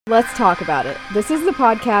Let's talk about it. This is the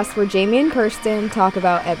podcast where Jamie and Kirsten talk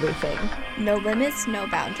about everything. No limits, no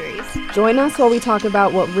boundaries. Join us while we talk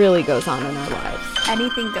about what really goes on in our lives.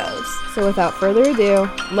 Anything goes. So without further ado,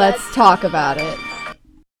 let's talk about it.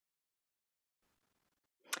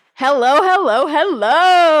 Hello.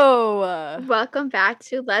 Welcome back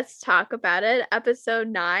to Let's Talk About It, episode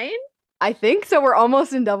 9. I think so. We're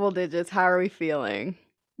almost in double digits. How are we feeling?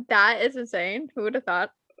 That is insane. Who would have thought?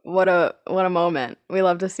 What a moment. We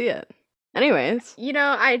love to see it. Anyways. You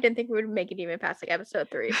know, I didn't think we would make it even past like episode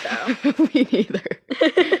 3, so. Me neither.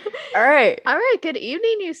 All right. All right. Good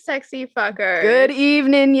evening, you sexy fuckers. Good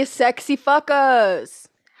evening, you sexy fuckers.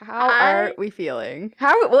 How are we feeling?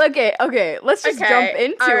 Okay, let's just jump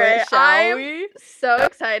into it, shall we? So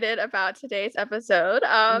excited about today's episode.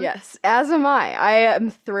 Yes, as am I. I am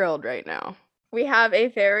thrilled right now. We have a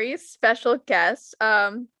very special guest.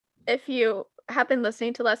 If you have been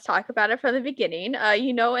listening to Let's Talk About It from the beginning,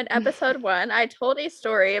 you know, in episode 1, I told a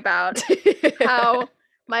story about how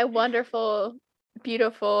my wonderful,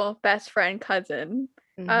 beautiful best friend cousin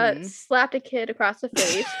slapped a kid across the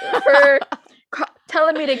face for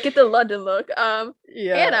telling me to get the London look.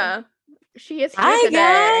 Anna, she is here today.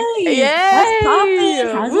 Hi guys! Yay! What's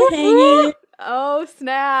poppin'? How's it hanging? Oh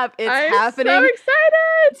snap! It's I'm happening. so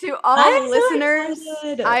excited To all I'm so listeners,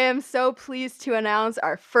 excited. I am so pleased to announce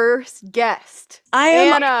our first guest. I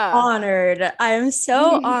am Anna. honored. I am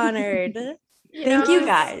so honored. Thank you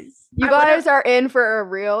guys. You guys are in for a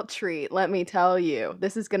real treat, let me tell you.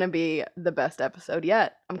 This is going to be the best episode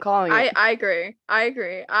yet. I'm calling it. I agree.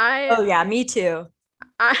 Oh yeah, me too.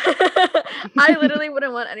 I literally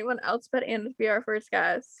wouldn't want anyone else but Anna to be our first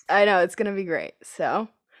guest. I know, it's going to to be great. So,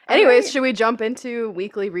 anyways, right. should we jump into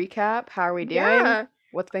weekly recap? How are we doing? Yeah.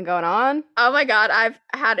 What's been going on? Oh my god, I've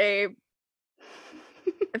had a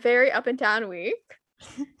very up and down week.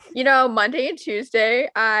 You know, Monday and Tuesday,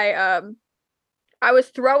 I was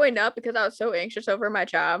throwing up because I was so anxious over my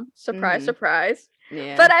job. Surprise, surprise.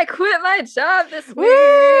 Yeah. But I quit my job this week.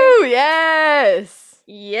 Woo! Yes!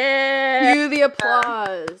 Yeah. Cue the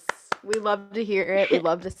applause. We love to hear it. We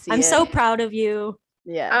love to see it. I'm so proud of you.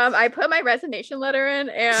 Yes. I put my resignation letter in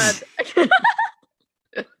and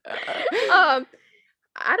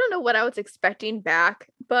I don't know what I was expecting back,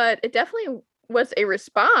 but it definitely was a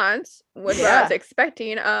response what I was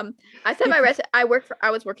expecting. I said I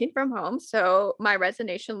was working from home, so my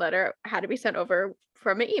resignation letter had to be sent over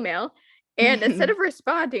from an email, and instead of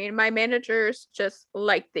responding, my managers just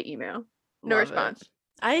liked the email. No Love response. it.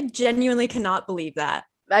 I genuinely cannot believe that.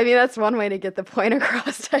 I mean, that's one way to get the point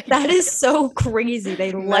across. That is so crazy.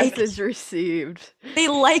 Message received. They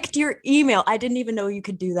liked your email. I didn't even know you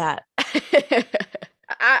could do that.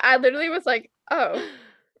 I literally was like, oh.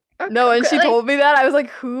 Okay, no, and she told me that. I was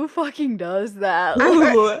like, who fucking does that?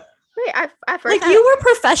 Ooh. Wait, at first, you were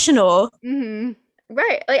professional. Mm-hmm.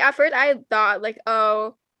 Right. Like, at first, I thought, like,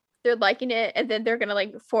 oh, they're liking it, and then they're going to,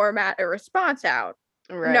 like, format a response out.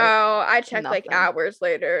 Right. No, I checked, Nothing. like, hours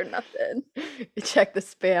later. Nothing. You check the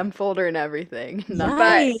spam folder and everything. Nothing.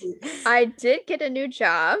 Nice. But I did get a new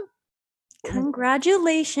job.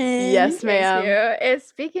 Congratulations. Yes, ma'am. Thank you. And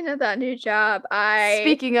speaking of that new job,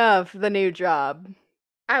 Speaking of the new job.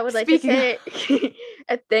 I would like to say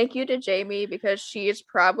a thank you to Jamie because she is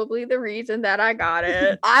probably the reason that I got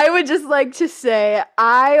it. I would just like to say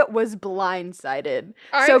I was blindsided.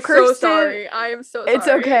 I'm Kirsten, so sorry. I am so sorry. It's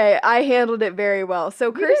okay. I handled it very well. So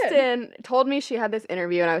You Kirsten told me she had this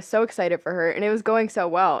interview and I was so excited for her and it was going so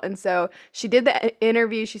well. And so she did the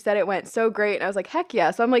interview. She said it went so great. And I was like, heck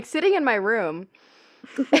yeah. So I'm like sitting in my room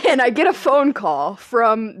and I get a phone call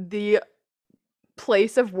from the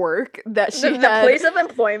place of work that she had. The place of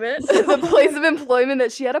employment. The place of employment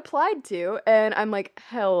that she had applied to. And I'm like,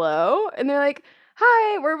 hello? And they're like,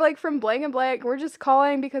 hi, we're like from blank and blank. We're just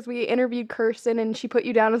calling because we interviewed Kirsten and she put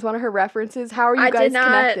you down as one of her references. How are you guys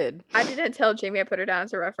connected? I didn't tell Jamie I put her down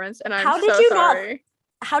as a reference, and I'm sorry.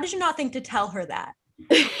 How did you not think to tell her that?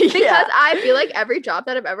 Because I feel like every job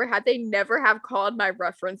that I've ever had, they never have called my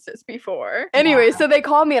references before. Anyway, so they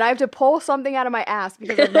call me and I have to pull something out of my ass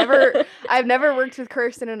because I've never worked with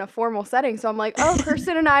Kirsten in a formal setting. So I'm like, oh,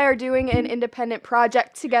 Kirsten and I are doing an independent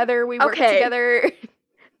project together. We work together.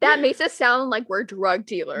 That makes it sound like we're drug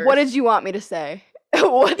dealers. What did you want me to say?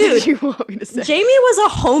 What did you want me to say? Jamie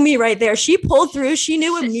was a homie right there. She pulled through. She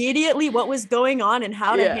knew immediately what was going on and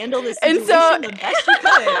how to handle this situation the best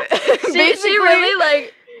she could. She really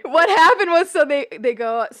like what happened was, so they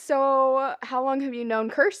go, so how long have you known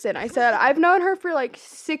Kirsten? I said, I've known her for like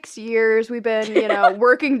 6 years. We've been,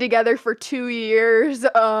 working together for 2 years.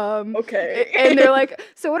 Okay. And they're like,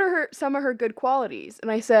 so what are some of her good qualities?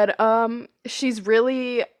 And I said, she's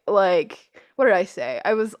really like what did I say?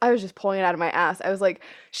 I was just pulling it out of my ass. I was like,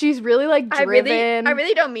 she's really like driven. I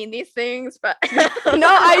really don't mean these things, but no,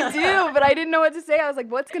 I do, but I didn't know what to say. I was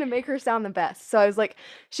like, what's gonna make her sound the best? So I was like,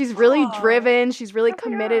 she's really driven, she's really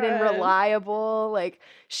committed and reliable. Like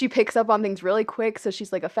she picks up on things really quick, so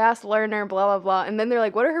she's like a fast learner, blah blah blah. And then they're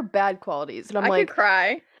like, what are her bad qualities? And I'm like, could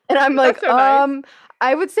cry. And I'm like, so nice.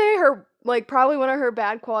 I would say her, like, probably one of her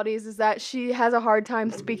bad qualities is that she has a hard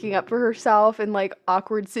time speaking up for herself in, like,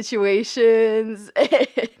 awkward situations.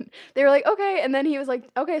 And they were like, okay. And then he was like,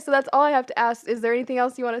 okay, so that's all I have to ask. Is there anything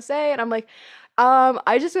else you want to say? And I'm like,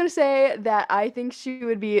 I just want to say that I think she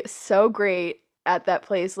would be so great at that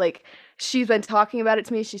place. Like, she's been talking about it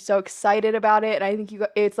to me. She's so excited about it. And I think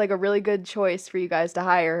it's like a really good choice for you guys to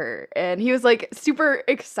hire her. And he was like super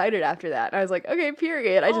excited after that. And I was like, okay,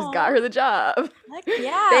 period. I just got her the job. Heck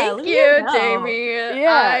yeah. Thank you, Jamie.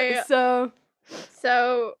 Yeah. So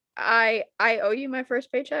I owe you my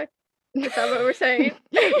first paycheck. Is that what we're saying?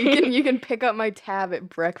 you can pick up my tab at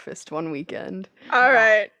breakfast one weekend. All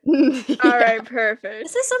right. Yeah. All right, perfect.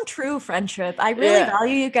 This is some true friendship. I really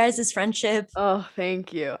value you guys' friendship. Oh,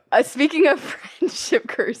 thank you. Speaking of friendship,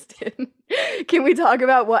 Kirsten, can we talk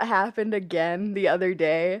about what happened again the other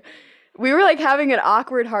day? We were like having an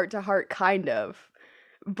awkward heart-to-heart kind of.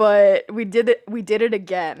 But we did it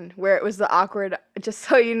again, where it was the awkward, just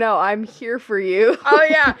so you know, I'm here for you. Oh,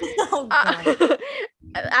 yeah.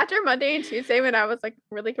 After Monday and Tuesday, when I was, like,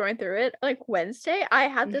 really going through it, like, Wednesday, I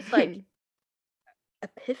had this, like,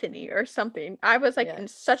 epiphany or something. I was, like, in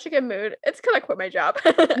such a good mood. It's because I quit my job.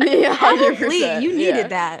 Yeah, 100%. You needed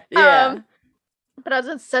that. Yeah. But I was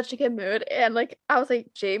in such a good mood, and, like, I was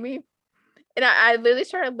like, Jamie... And I literally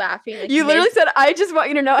started laughing. Like, you literally said, I just want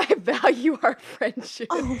you to know I value our friendship.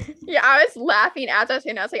 Oh. Yeah, I was laughing as I was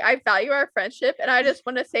saying, I was like, I value our friendship. And I just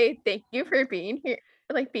want to say thank you for being here,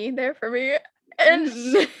 like being there for me. And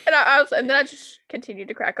then I just continued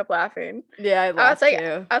to crack up laughing. Yeah, I laughed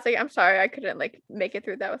too. I was like, I'm sorry, I couldn't like make it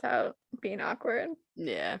through that without being awkward.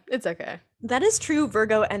 Yeah, it's okay. That is true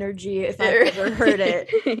Virgo energy if I've ever heard it.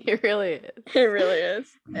 It really is. It really is.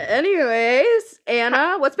 Anyways,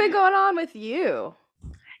 Anna, what's been going on with you?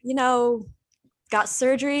 You know, got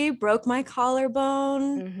surgery, broke my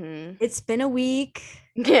collarbone. Mm-hmm. It's been a week.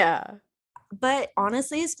 Yeah. But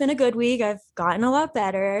honestly, it's been a good week. I've gotten a lot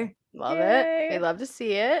better. Love it. We love to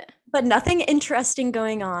see it. But nothing interesting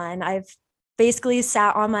going on. I've basically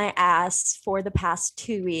sat on my ass for the past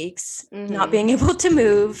 2 weeks, not being able to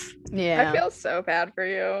move. Yeah. I feel so bad for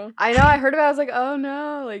you. I know. I heard about it. I was like, oh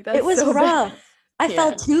no. Like that's It was so rough. Bad. I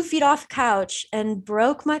fell 2 feet off the couch and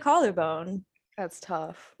broke my collarbone. That's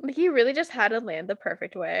tough. Like you really just had to land the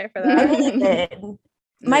perfect way for that. I really did.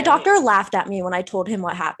 My doctor laughed at me when I told him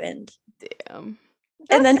what happened. Damn.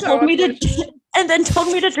 And then told me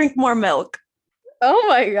to drink more milk. Oh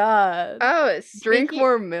my god. Oh, drink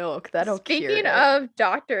more milk. That'll cure it. Speaking of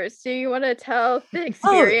doctors, do you want to tell the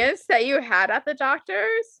experience that you had at the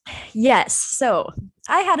doctors? Yes. So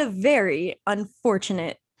I had a very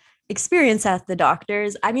unfortunate experience at the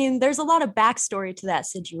doctors. I mean, there's a lot of backstory to that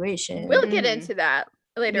situation. We'll get into that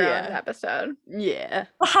later on in the episode. Yeah.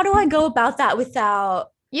 Well, how do I go about that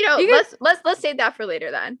without? Let's save that for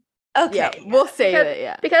later then. Okay. Yeah, we'll save it.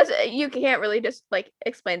 Yeah. Because you can't really just like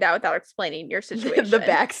explain that without explaining your situation. The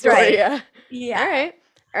backstory. Right. Yeah. Yeah.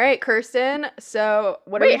 All right, Kirsten. So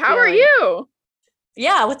what Wait, how are you?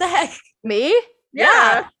 Yeah, what the heck? Me?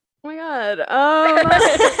 Yeah. Oh my god.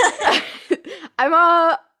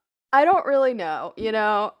 I don't really know. You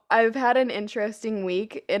know, I've had an interesting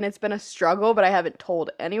week and it's been a struggle, but I haven't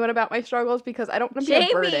told anyone about my struggles because I don't want to be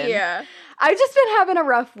a burden. I've just been having a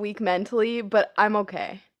rough week mentally, but I'm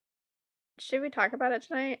okay. Should we talk about it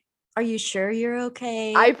tonight? Are you sure you're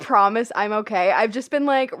okay? I promise I'm okay. I've just been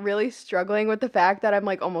like really struggling with the fact that I'm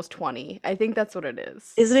like almost 20. I think that's what it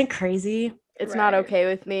is. Isn't it crazy? It's not okay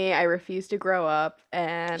with me. I refuse to grow up.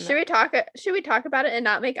 And should we talk about it and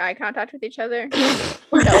not make eye contact with each other?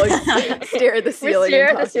 No, stare at the ceiling. Stare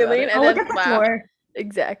at the ceiling and then laugh.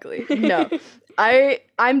 Exactly. No,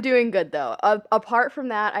 I'm doing good though. Apart from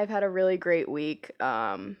that, I've had a really great week.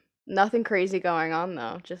 Nothing crazy going on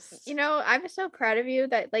though. Just I'm so proud of you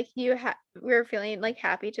that like we were feeling like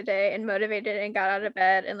happy today and motivated and got out of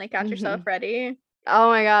bed and like got yourself ready. Oh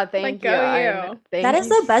my god, thank you. That is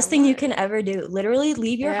the best thing you can ever do. Literally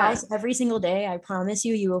leave your house every single day. I promise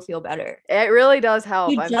you will feel better. It really does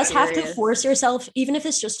help. You just have to force yourself, even if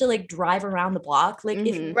it's just to like drive around the block. Like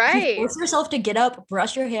if you force yourself to get up,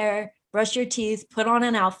 brush your hair, brush your teeth, put on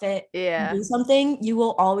an outfit, do something, you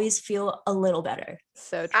will always feel a little better.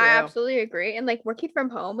 So true. I absolutely agree. And like working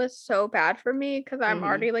from home is so bad for me because I'm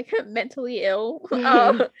already like mentally ill.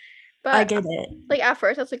 But I get it. Like at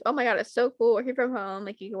first I was like, oh my god, it's so cool working from home.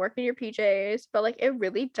 Like you can work in your PJs, but like it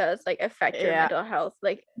really does like affect your mental health.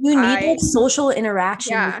 Like you need like social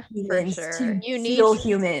interaction with humans for sure. to feel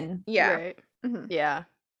human. Yeah. Right. Mm-hmm. Yeah.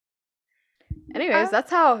 Anyways, that's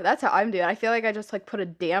how I'm doing. I feel like I just like put a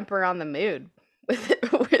damper on the mood with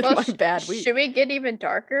my bad week. Should we get even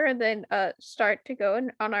darker and then start to go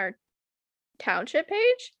on our township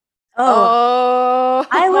page? Oh,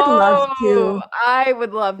 I would love to. I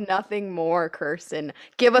would love nothing more, Kirsten.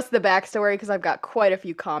 Give us the backstory because I've got quite a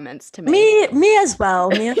few comments to make. Me as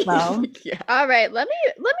well. Yeah. All right, let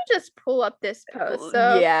me just pull up this post.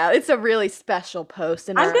 So yeah, it's a really special post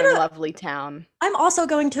in our lovely town. I'm also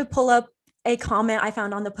going to pull up a comment I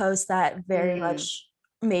found on the post that very much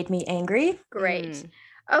made me angry. Great.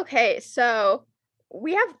 Okay, so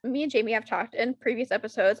me and Jamie have talked in previous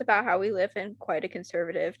episodes about how we live in quite a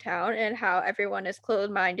conservative town and how everyone is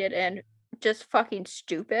closed-minded and just fucking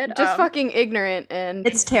stupid. Just fucking ignorant, and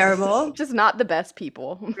it's terrible. Just not the best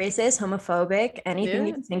people. Racist, homophobic, anything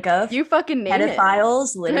you can think of. You fucking name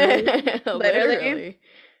pedophiles, it. Literally.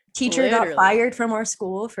 Teacher got fired from our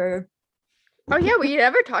school for... Oh yeah, we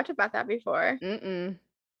never talked about that before.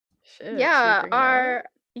 Shit, yeah,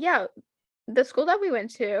 the school that we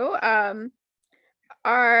went to,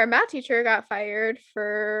 our math teacher got fired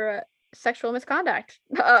for sexual misconduct.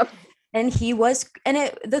 And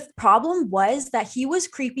the problem was that he was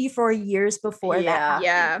creepy for years before that.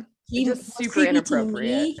 Yeah. He was super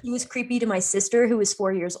inappropriate. He was creepy to my sister, who was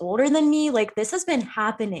 4 years older than me. Like, this has been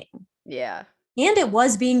happening. Yeah. And it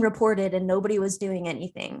was being reported and nobody was doing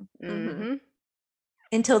anything.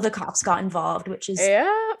 Until the cops got involved, which is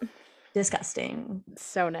disgusting.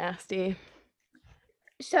 So nasty.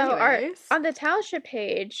 So on the township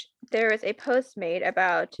page, there is a post made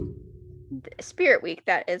about Spirit Week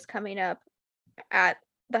that is coming up at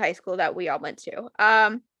the high school that we all went to.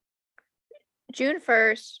 June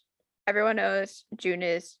 1st, everyone knows June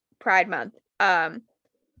is Pride Month.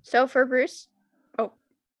 So for Bruce,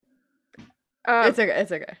 it's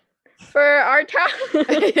okay. For our town,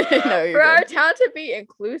 our town to be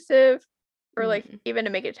inclusive, or like even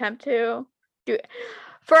to make an attempt to do it.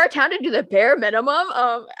 For our town to do the bare minimum,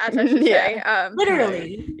 as I should say.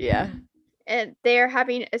 Literally. Yeah. And they're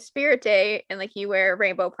having a Spirit Day, and like you wear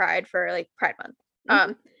rainbow pride for like Pride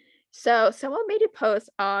Month. So someone made a post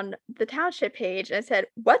on the township page and said,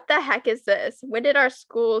 "What the heck is this? When did our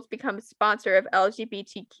schools become a sponsor of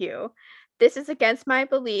LGBTQ? This is against my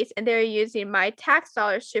beliefs, and they're using my tax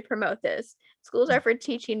dollars to promote this. Schools are for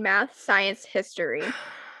teaching math, science, history.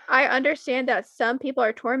 I understand that some people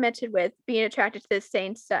are tormented with being attracted to the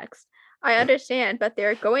same sex. I understand, but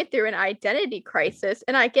they're going through an identity crisis,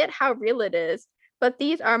 and I get how real it is. But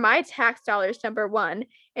these are my tax dollars, number one.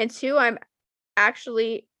 And two,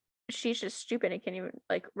 she's just stupid and can't even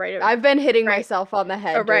like write it. I've been hitting myself on the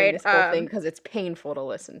head during this whole thing because it's painful to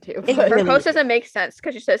listen to. Her post doesn't make sense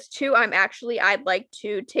because she says, two, I'd like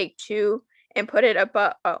to take two and put it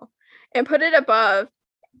above, and put it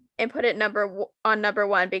number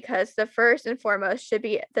one, because the first and foremost should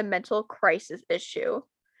be the mental crisis issue.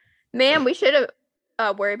 Ma'am, we should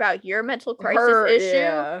have worry about your mental crisis issue.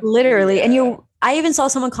 Yeah. Literally. Yeah. And I even saw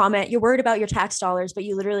someone comment, you're worried about your tax dollars, but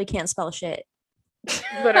you literally can't spell shit.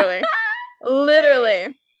 Literally.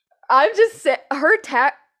 I'm just saying,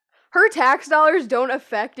 her tax dollars don't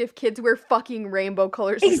affect if kids wear fucking rainbow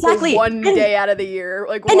colors one day out of the year.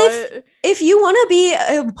 Like, what? If you want to be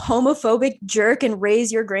a homophobic jerk and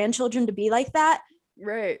raise your grandchildren to be like that,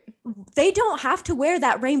 right? They don't have to wear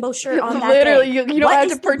that rainbow shirt on that literally day. You don't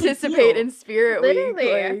have to participate in Spirit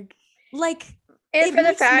Week. Like and it for makes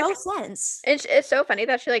the fact, no sense. It's so funny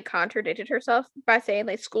that she like contradicted herself by saying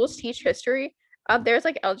like schools teach history. There's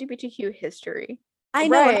like LGBTQ history. I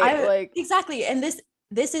know, exactly. And this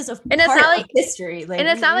is a and it's not like history. Like, and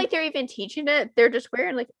it's not like they're even teaching it. They're just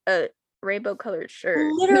wearing like a rainbow colored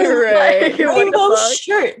shirt. Literally, like, rainbow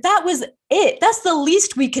shirt. That was it. That's the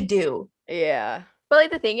least we could do. Yeah. But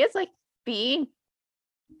like the thing is, like being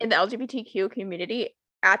in the LGBTQ community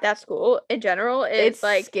at that school in general is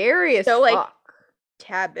like scary as so fuck. Like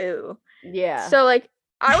taboo. Yeah. So like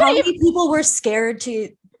how many people were scared to?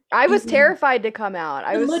 I was terrified to come out.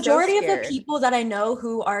 The majority of the people that I know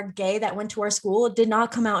who are gay that went to our school did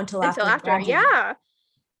not come out until after. Yeah.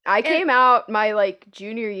 I came out my like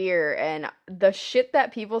junior year, and the shit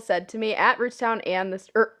that people said to me at Rootstown and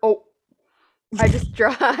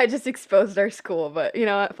I just exposed our school, but you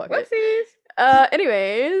know what? Fuck it.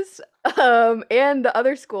 Anyways, and the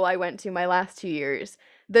other school I went to my last 2 years,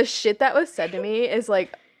 the shit that was said to me is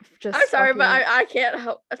like just I'm sorry, but I can't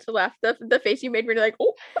help to laugh. The face you made when you're like,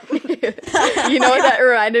 oh. You know what that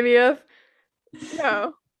reminded me of?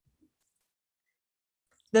 No.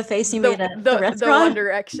 The face you made at the restaurant? The One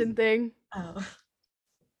Direction thing. Oh.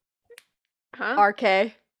 Huh?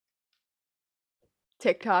 RK.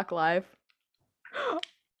 TikTok live.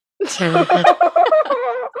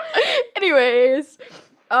 Anyways,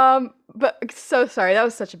 but so sorry, that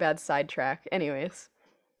was such a bad sidetrack. Anyways,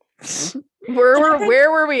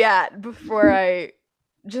 where were we at before I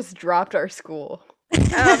just dropped our school?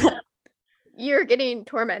 You're getting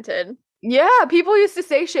tormented. Yeah, people used to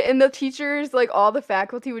say shit, and the teachers, like all the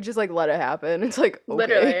faculty, would just like let it happen. It's like, okay.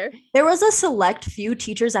 Literally, there was a select few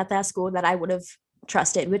teachers at that school that I would have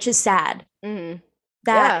trusted, which is sad. Mm-hmm.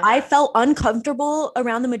 That I felt uncomfortable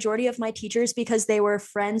around the majority of my teachers because they were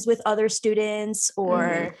friends with other students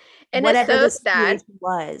or and whatever it's so the sad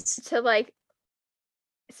was. To like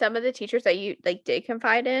some of the teachers that you like did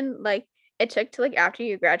confide in, like it took to like after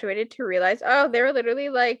you graduated to realize, oh, they were literally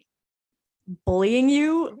like bullying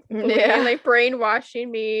you, like brainwashing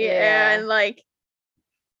me, and like.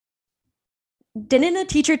 Didn't a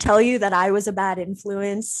teacher tell you that I was a bad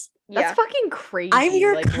influence? That's fucking crazy. I'm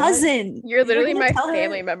your cousin. What? You're literally my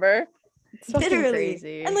family member. It's literally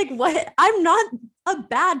crazy. And like, what? I'm not a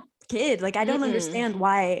bad kid. Like, I don't understand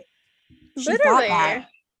why she thought that.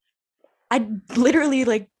 I literally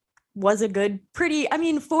like was a good, pretty. I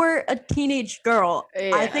mean, for a teenage girl,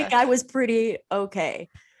 I think I was pretty okay.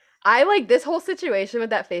 I like this whole situation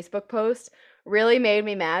with that Facebook post really made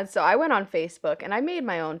me mad. So I went on Facebook and I made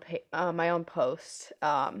my own post.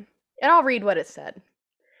 And I'll read what it said.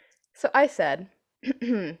 So I said, just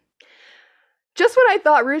when I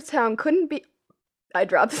thought Rootstown couldn't be... I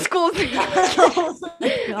dropped the school's name.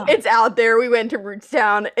 It's out there. We went to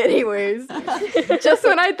Rootstown. Anyways, just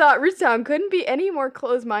when I thought Rootstown couldn't be any more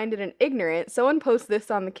closed-minded and ignorant, someone posts this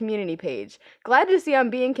on the community page. Glad to see I'm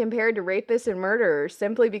being compared to rapists and murderers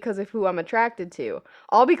simply because of who I'm attracted to.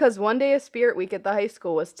 All because one day of Spirit Week at the high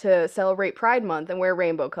school was to celebrate Pride Month and wear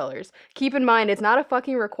rainbow colors. Keep in mind, it's not a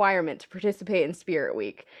fucking requirement to participate in Spirit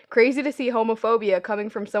Week. Crazy to see homophobia coming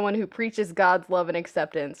from someone who preaches God's love and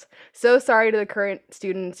acceptance. So sorry to the current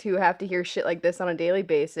students who have to hear shit like this on a daily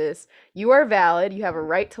basis. You are valid. You have a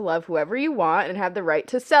right to love whoever you want and have the right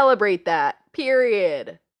to celebrate that.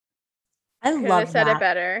 Period. I love said it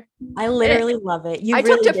better. I literally love it. You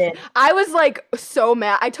really did. I was like so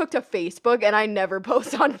mad. I took to Facebook and I never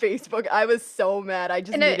post on Facebook. I was so mad. I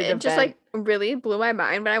just needed to vent. Just like really blew my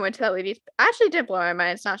mind when I went to that lady's. Actually, did blow my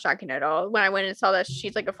mind. It's not shocking at all. When I went and saw that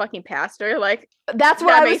she's like a fucking pastor, like that's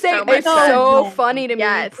what I was saying. It's so funny to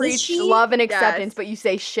me. You preach love and acceptance, but you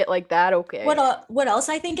say shit like that. Okay. What else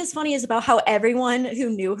I think is funny is about how everyone who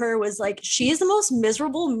knew her was like, she's the most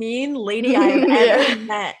miserable, mean lady I've ever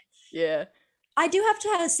met. Yeah. I do have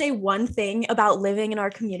to say one thing about living in our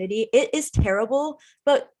community. It is terrible,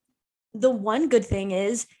 but the one good thing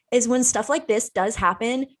is when stuff like this does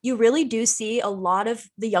happen, you really do see a lot of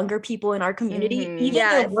the younger people in our community, even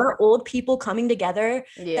though we're old people coming together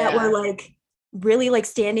that were like really like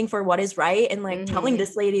standing for what is right and like telling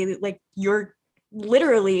this lady like you're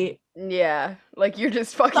literally like you're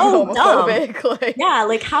just fucking homophobic. Like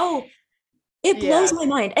like how it blows my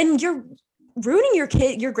mind, and you're ruining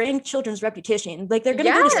your grandchildren's reputation. Like they're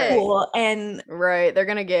gonna go to school and they're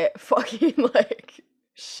gonna get fucking like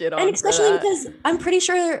shit on, and especially because I'm pretty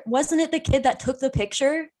sure, wasn't it the kid that took the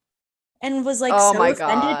picture and was like so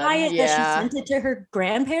offended by it that she sent it to her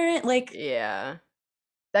grandparent? Like that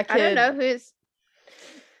kid. I don't know whose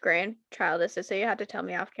grandchild this is, so you have to tell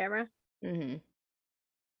me off camera.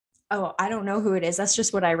 Oh, I don't know who it is. That's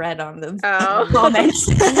just what I read on the comments.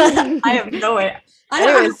 I have no idea.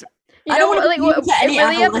 Anyways, I don't want to like any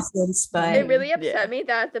adolescents, but it really upset me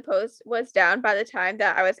that the post was down by the time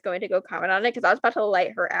that I was going to go comment on it, because I was about to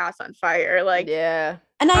light her ass on fire. Like, and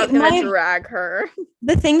I was gonna drag her.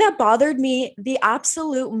 The thing that bothered me the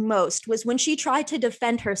absolute most was when she tried to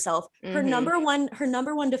defend herself. Her number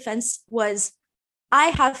one defense was, I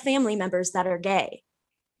have family members that are gay.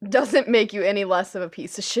 Doesn't make you any less of a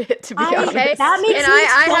piece of shit, to be honest. That makes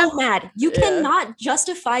me so mad. You cannot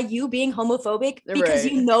justify you being homophobic because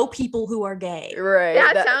you know people who are gay. Right.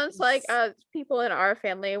 That sounds like people in our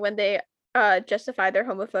family when they justify their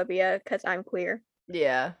homophobia because I'm queer.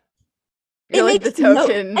 Yeah. You're like the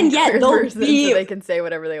token and yet person, so they can say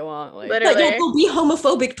whatever they want. Like, literally. But yet they'll be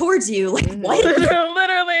homophobic towards you. Like, what?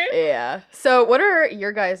 Literally. Yeah. So what are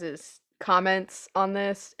your guys' comments on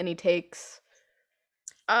this? Any takes?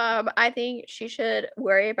 I think she should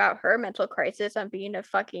worry about her mental crisis on being a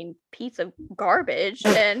fucking piece of garbage,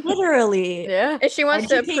 and literally, if she wants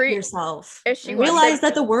to yourself, if she realize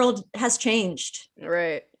that the world has changed,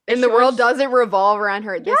 right? And the world doesn't revolve around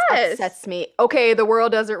her. This upsets me. Okay, the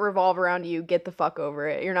world doesn't revolve around you. Get the fuck over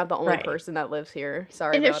it. You're not the only person that lives here.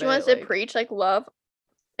 Sorry. And if she wants to preach like love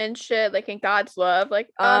and shit, like in God's love, like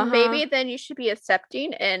maybe then you should be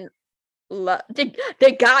accepting and love. Did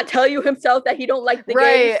God tell you himself that he don't like the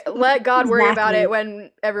gays? Let God worry about it when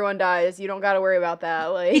everyone dies. You don't got to worry about that,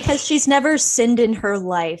 like, because she's never sinned in her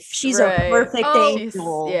life. She's a perfect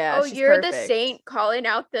angel. You're perfect. The saint calling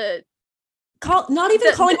out the not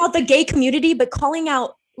even calling out the gay community, but calling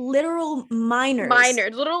out literal minors,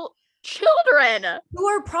 little children who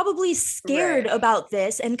are probably scared about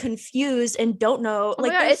this and confused and don't know.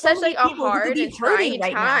 Like, it's such like a hard and trying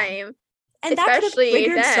time now. And that could have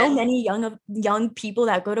triggered so many young people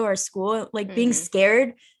that go to our school, like being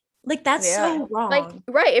scared. Like, that's so wrong. Like,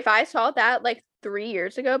 right, if I saw that like 3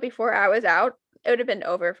 years ago before I was out, it would have been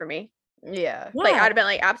over for me. Yeah. Like, I'd have been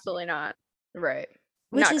like, absolutely not. Right.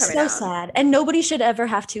 Which is so sad. And nobody should ever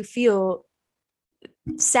have to feel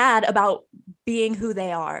sad about being who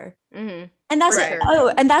they are. Mm-hmm. And that's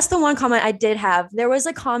and that's the one comment I did have. There was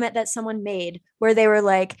a comment that someone made where they were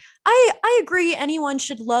like, I agree anyone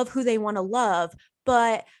should love who they want to love,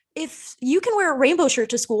 but if you can wear a rainbow shirt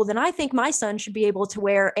to school, then I think my son should be able to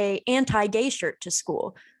wear a anti-gay shirt to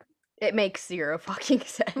school. It makes zero fucking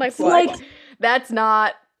sense. Like, what? Like, that's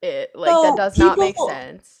not it. Like, that does not make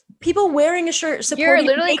sense. People wearing a shirt supporting you're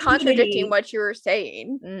literally contradicting what you were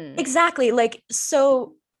saying. Exactly. Like,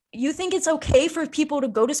 so you think it's okay for people to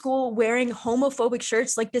go to school wearing homophobic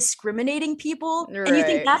shirts, like discriminating people? Right. And you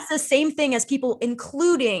think that's the same thing as people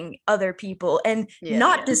including other people and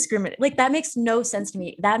not discriminate? Like, that makes no sense to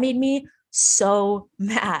me. That made me so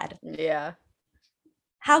mad. Yeah.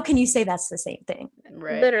 How can you say that's the same thing?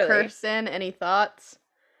 Right. Literally. Kirsten, any thoughts?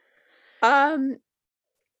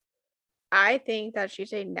 I think that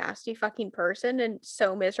she's a nasty fucking person and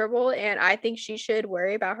so miserable, and I think she should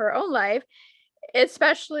worry about her own life.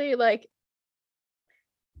 Especially like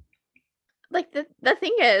the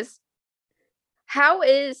thing is, how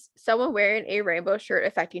is someone wearing a rainbow shirt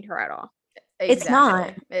affecting her at all? Exactly. It's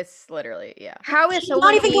not. It's literally, How is she's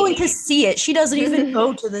someone not even going to see it? She doesn't even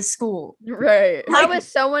go to the school. Right. How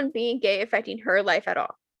is someone being gay affecting her life at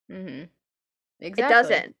all? Mm-hmm. Exactly. It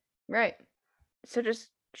doesn't. Right. So just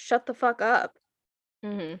shut the fuck up.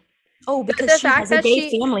 Mm-hmm. Oh, because she has a gay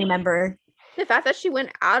family member. The fact that she went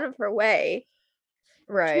out of her way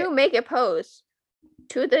to make a post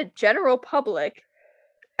to the general public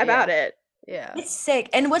about it. Yeah. It's sick.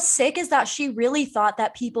 And what's sick is that she really thought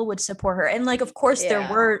that people would support her. And like, of course, there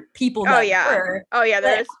were people that were. Oh,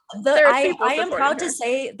 yeah. I am proud to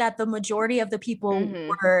say that the majority of the people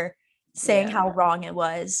were saying how wrong it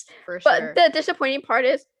was. For sure. But the disappointing part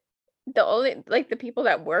is the only, like, the people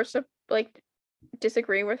that were, like,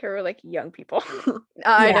 disagreeing with her were, like, young people.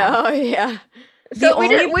 I know, yeah. So we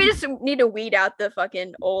just need to weed out the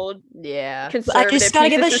fucking old conservative. I just gotta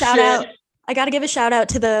give a shout out. I gotta give a shout out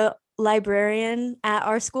to the librarian at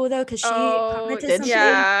our school though, because she commented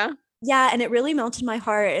something. Yeah, and it really melted my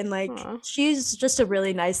heart. And like, she's just a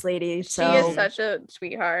really nice lady. So she is such a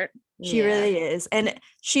sweetheart. She really is, and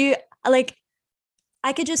she like.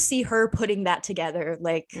 I could just see her putting that together,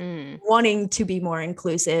 like wanting to be more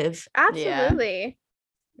inclusive. Absolutely.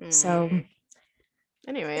 So.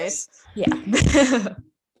 Anyways,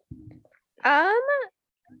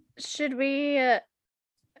 should we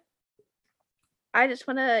I just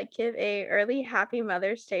want to give a early happy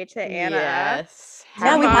Mother's Day to Anna. Yes. We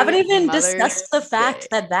haven't even discussed the fact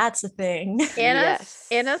that that's a thing.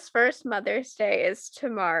 Anna's first Mother's Day is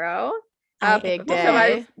tomorrow. Big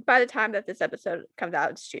day. So by the time that this episode comes out,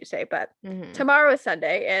 it's Tuesday, but tomorrow is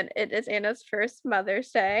Sunday, and it is Anna's first Mother's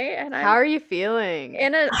Day. And how are you feeling?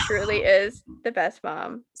 Anna truly is the best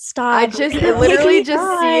mom. Stop! I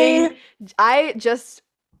just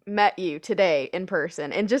met you today in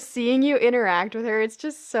person, and just seeing you interact with her, it's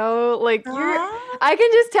just so like I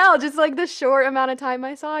can just tell, just like the short amount of time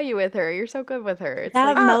I saw you with her. You're so good with her. It's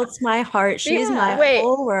that melts my heart. She is my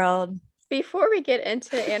whole world. Before we get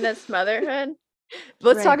into Anna's motherhood,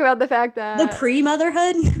 let's talk about the fact that the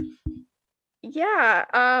pre-motherhood. Yeah,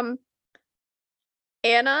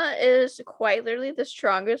 Anna is quite literally the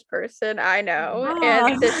strongest person I know,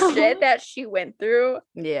 and the shit that she went through.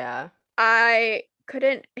 Yeah, I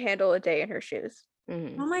couldn't handle a day in her shoes.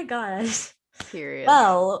 Oh my gosh. Period.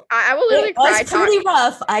 Well, I will literally cry. It was pretty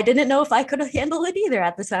rough. I didn't know if I could handle it either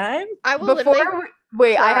at the time. I will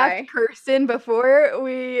Wait, I have Kirsten, before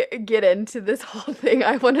we get into this whole thing,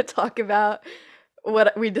 I want to talk about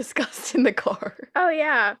what we discussed in the car. Oh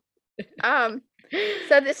yeah.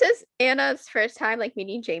 So this is Anna's first time like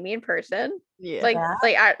meeting Jamie in person. Yeah.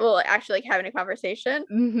 Actually like having a conversation.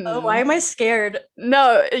 Mm-hmm. Oh, why am I scared?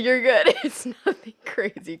 No, you're good. It's nothing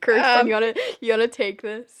crazy. Kirsten, you wanna take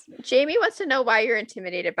this? Jamie wants to know why you're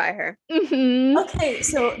intimidated by her. Mm-hmm. Okay,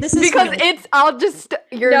 so this is because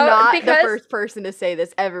you're not the first person to say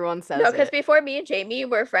this. Everyone says because before me and Jamie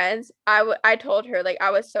were friends, I told her like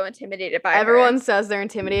I was so intimidated by her. Everyone says they're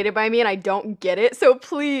intimidated by me, and I don't get it. So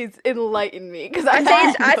please enlighten me, because I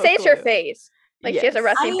say it's her face. Like she has a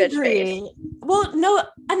resting bitch face. Well, no,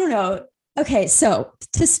 I don't know. Okay, so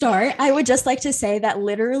to start, I would just like to say that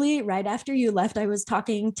literally right after you left, I was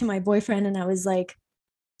talking to my boyfriend and I was like,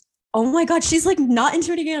 oh my God, she's like not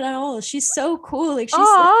intimidating at all. She's so cool. Like she's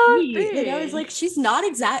so sweet. Like I was like, she's not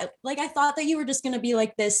exact. Like I thought that you were just gonna be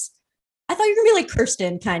like this. I thought you were gonna be like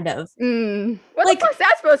Kirsten, kind of. What the fuck's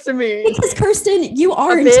that supposed to mean? Because Kirsten, you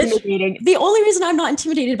are intimidating. The only reason I'm not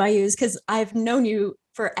intimidated by you is because I've known you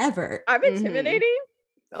forever. I'm intimidating?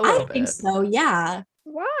 I think so, yeah.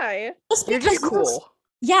 Why? You're just cool.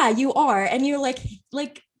 Yeah, you are. And you're like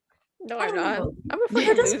no, I'm not. I'm a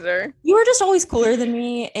fucking loser. You were just always cooler than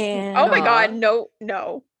me. And oh my God,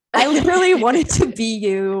 no. I literally wanted to be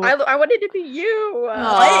you. I wanted to be you.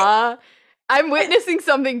 I'm witnessing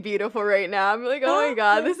something beautiful right now. I'm like, oh my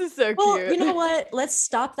God, this is so cute. You know what? Let's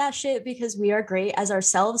stop that shit because we are great as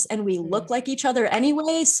ourselves and we look like each other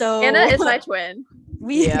anyway. So Anna is my twin.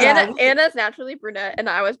 Anna's naturally brunette and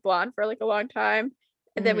I was blonde for like a long time.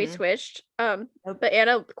 And then we switched. But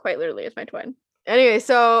Anna quite literally is my twin. Anyway,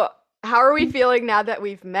 so how are we feeling now that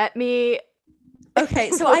we've met me?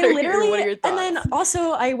 Okay, so I literally, and then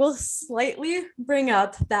also I will slightly bring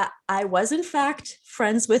up that I was in fact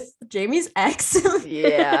friends with Jamie's ex.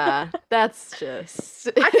 Yeah, that's just.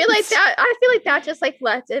 I feel like that just like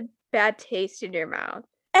left a bad taste in your mouth.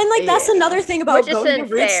 And like that's another thing about going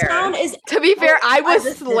to Ridgetown is, to be fair, I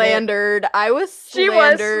was slandered. She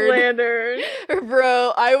was slandered,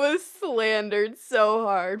 bro. I was slandered so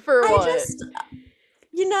hard for what?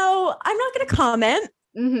 I'm not gonna comment.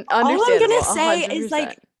 All I'm gonna say 100%. Is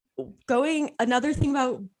like another thing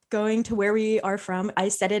about going to where we are from. I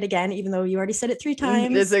said it again, even though you already said it 3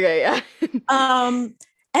 times. It's okay, yeah.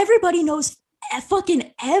 Everybody knows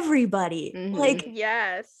fucking everybody. Like,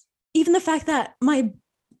 yes. Even the fact that my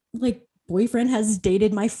boyfriend has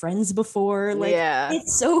dated my friends before. Like,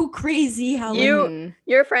 it's so crazy how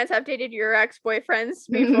your friends have dated your ex-boyfriends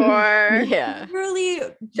before. Yeah. Really.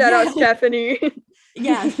 Shout out Stephanie.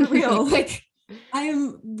 Yeah, for real. Like, I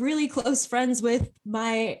am really close friends with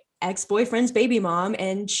my ex-boyfriend's baby mom,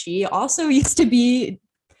 and she also used to be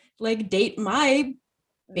date my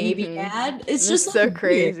baby dad. It's just so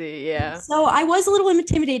crazy. Yeah. So I was a little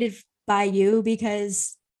intimidated by you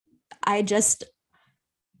because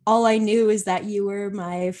all I knew is that you were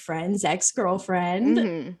my friend's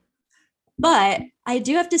ex-girlfriend. But I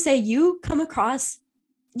do have to say, you come across,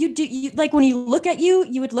 you like when you look at you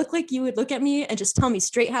would look like you would look at me and just tell me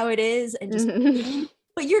straight how it is and just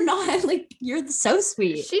but you're not, like, you're so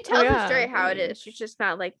sweet. She tells me straight how it is. She's just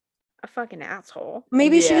not like a fucking asshole.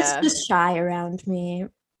 Maybe she was just shy around me.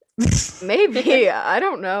 Maybe. I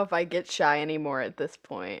don't know if I get shy anymore at this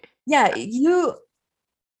point. Yeah,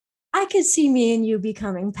 I could see me and you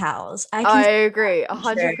becoming pals. I agree,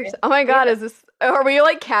 100%. Oh my God, are we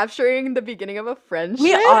like capturing the beginning of a friendship?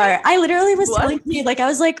 We are. I literally was telling you, I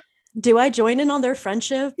was like, do I join in on their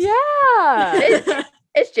friendship? Yeah.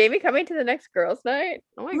 Is Jamie coming to the next girls' night?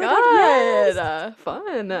 Oh my God, yes.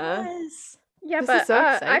 Fun. Yes. Yeah, but so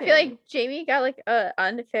I feel like Jamie got like a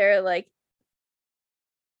unfair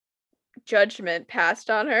judgment passed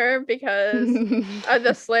on her because of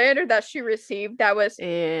the slander that she received. That was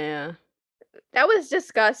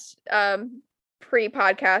discussed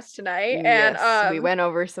pre-podcast tonight, and we went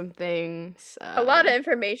over some things. A lot of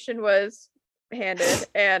information was handed,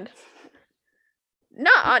 and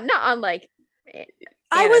not unlike.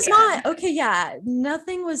 I was not okay. Yeah,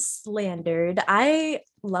 nothing was slandered. I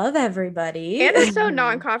love everybody. Anna's so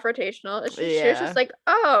non-confrontational. She was just like,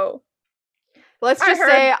 oh. Let's just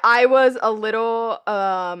say I was a little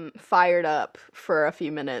fired up for a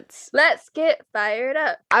few minutes. Let's get fired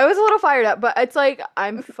up. I was a little fired up, but it's like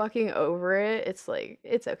I'm fucking over it. It's like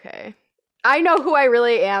it's okay. I know who I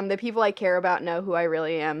really am. The people I care about know who I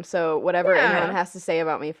really am. So whatever anyone has to say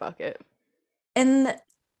about me, fuck it. And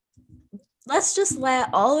let's just let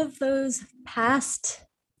all of those past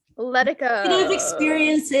let it go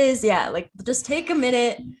experiences. Yeah, just take a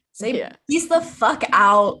minute. Say peace the fuck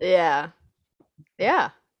out. Yeah. Yeah,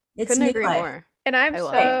 couldn't agree more. And I'm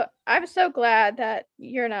so glad that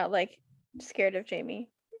you're not scared of Jamie.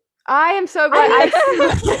 I am so glad.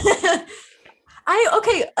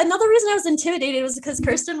 Another reason I was intimidated was because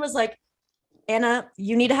Kirsten was like, Anna,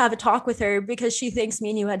 you need to have a talk with her because she thinks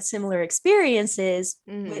me and you had similar experiences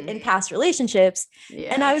in past relationships.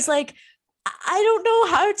 Yeah. And I was like, I don't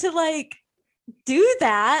know how to like do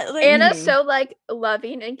that. Like, Anna's so like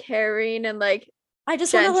loving and caring and like I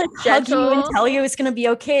just want to like hug you and tell you it's gonna be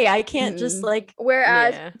okay. I can't just like.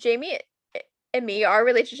 Whereas Jamie and me, our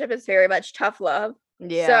relationship is very much tough love.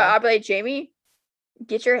 Yeah. So I'll be like, Jamie,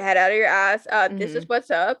 get your head out of your ass. This is what's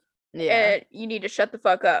up. Yeah. And you need to shut the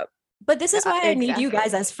fuck up. But this is why I need you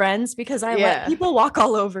guys as friends, because I let people walk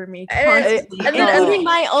all over me constantly, including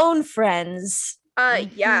my own friends.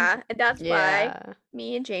 Yeah, and that's why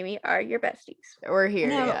me and Jamie are your besties. We're here.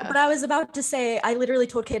 But I was about to say, I literally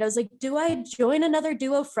told Kate, I was like, do I join another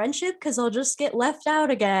duo friendship? Because I'll just get left out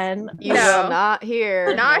again. You know, not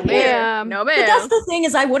here. Not here. No, ma'am. But that's the thing,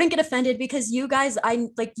 is I wouldn't get offended because you guys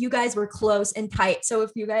were close and tight. So if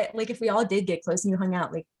you guys, like, if we all did get close and you hung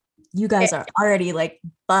out, like, you guys are already like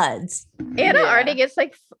buds. Anna already gets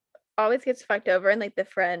like always gets fucked over in like the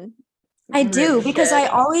friend. I do, because I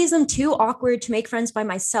always am too awkward to make friends by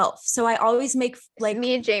myself. So I always make like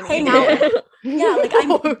me and Jamie hang out. Like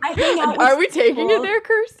I hang out. Are we taking it there,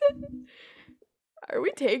 Kirsten? Are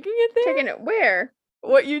we taking it there? Taking it where?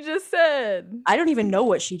 What you just said. I don't even know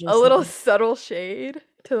what she just said. A little subtle shade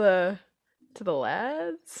to the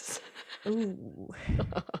lads. Ooh.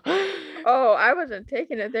 Oh, I wasn't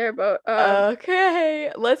taking it there, but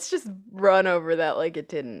okay, let's just run over that like it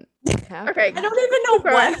didn't happen. Okay, I don't even know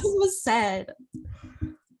what was said.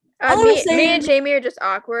 Me and Jamie are just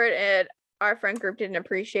awkward, and our friend group didn't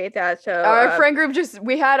appreciate that. So our friend group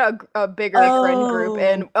we had a bigger friend group,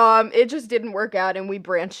 and it just didn't work out, and we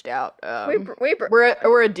branched out.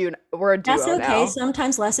 We're a duo. That's okay. Now.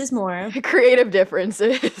 Sometimes less is more. Creative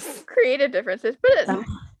differences, but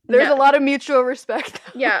there's a lot of mutual respect.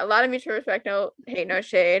 Yeah, a lot of mutual respect. No hate, no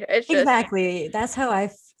shade. It's just, exactly. That's how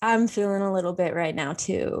I'm feeling a little bit right now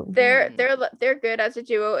too. They're good as a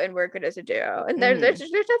duo, and we're good as a duo, and there's nothing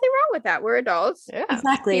wrong with that. We're adults. Yeah,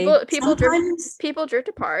 exactly. People drift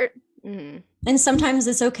apart. Mm-hmm. And sometimes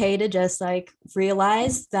it's okay to just like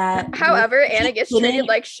realize that. However, Anna gets treated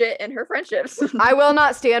like shit in her friendships. I will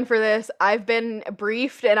not stand for this. I've been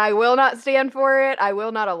briefed, and I will not stand for it. I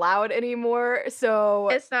will not allow it anymore. So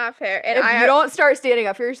it's not fair. And if you don't start standing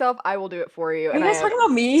up for yourself, I will do it for you. Are you guys talking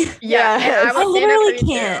about me? Yeah, I literally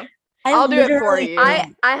can't. I'll do it for you.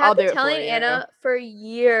 I have been telling Anna for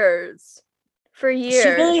years. She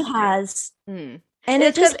really has, and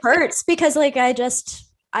it just hurts because like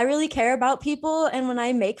I really care about people, and when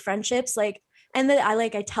I make friendships, like, and then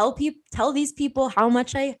I tell these people how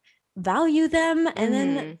much I value them, and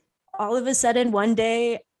then all of a sudden one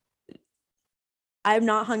day I'm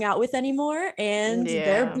not hung out with anymore, and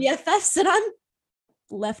they're BFFs, and I'm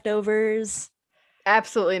leftovers.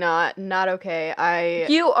 Absolutely not okay.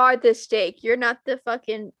 You are the steak. You're not the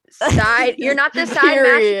fucking side. You're not the side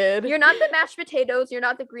mash. You're not the mashed potatoes. You're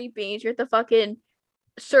not the green beans. You're the fucking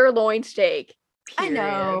sirloin steak. Period. I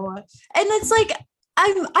know. And it's like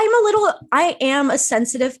I am a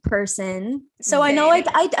sensitive person. So I know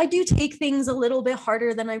I do take things a little bit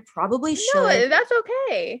harder than I probably should. No, that's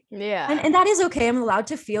okay. Yeah. And that is okay. I'm allowed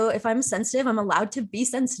to feel. If I'm sensitive, I'm allowed to be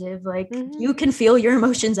sensitive. Like you can feel your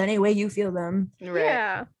emotions any way you feel them. Right.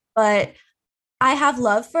 Yeah. But I have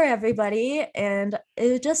love for everybody, and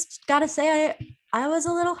it just gotta say I was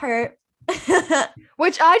a little hurt.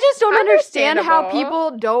 Which I just don't understand how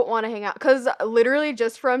people don't want to hang out, because literally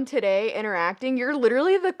just from today interacting, you're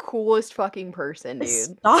literally the coolest fucking person, dude.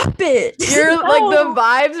 Stop it. You're like, the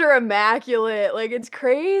vibes are immaculate. Like, it's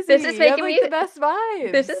crazy. This is making me the best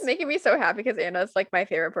vibes. This is making me so happy because Anna's like my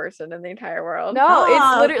favorite person in the entire world. No,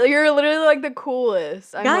 you're literally like the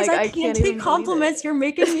coolest. I'm guys, like, I can't take compliments. You're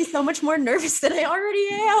making me so much more nervous than I already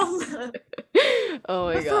am. Oh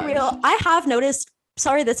my god. For real, I have noticed.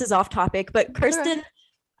 Sorry, this is off topic, but Kirsten,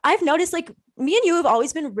 I've noticed like me and you have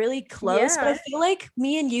always been really close, but I feel like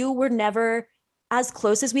me and you were never as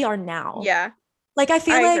close as we are now. Yeah. Like I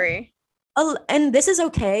agree. And this is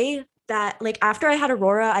okay that like after I had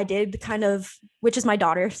Aurora, I did kind of, which is my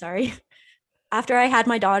daughter, sorry. After I had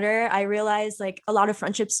my daughter, I realized like a lot of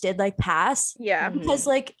friendships did like pass. Yeah. Because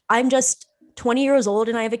like I'm just 20 years old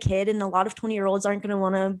and I have a kid, and a lot of 20-year-olds aren't going to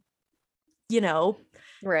want to,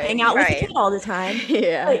 hang out with the kid all the time.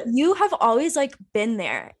 Yeah. But you have always like been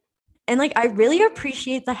there. And like I really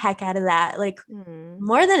appreciate the heck out of that. Like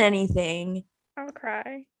more than anything. I'll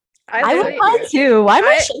cry. I would cry too. Why am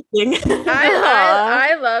I shaking?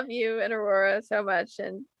 I love you and Aurora so much,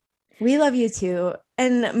 and we love you too.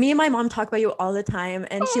 And me and my mom talk about you all the time,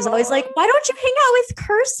 and she's always like, why don't you hang out with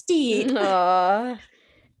Kirsty?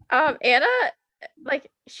 Anna,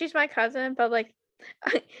 like, she's my cousin, but like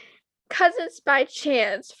cousins by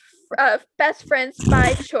chance, best friends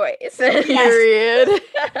by choice. Period.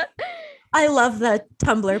 I love the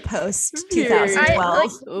Tumblr post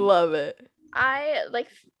 2012. Love it. I like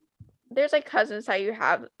there's like cousins that you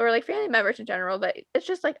have, or like family members in general, that it's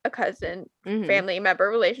just like a cousin family member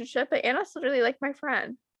relationship. But Anna's literally like my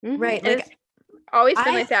friend. Right. Like, it's always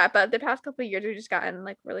been like that, but the past couple of years we've just gotten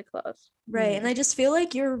like really close. Right. And I just feel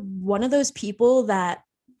like you're one of those people that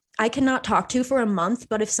I cannot talk to for a month,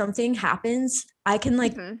 but if something happens, I can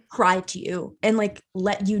like cry to you and like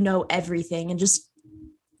let you know everything and just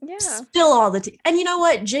spill all the tea. And you know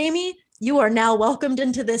what, Jamie? You are now welcomed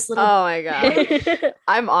into this little. Oh my god,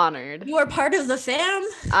 I'm honored. You are part of the fam.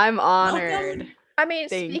 I'm honored. Welcome. I mean,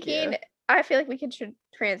 I feel like we can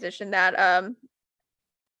transition that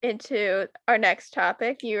into our next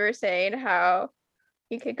topic. You were saying how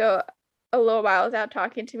you could go a little while without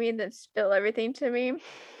talking to me and then spill everything to me.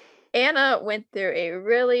 Anna went through a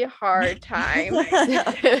really hard time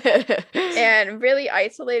and really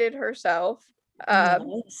isolated herself.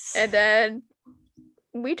 And then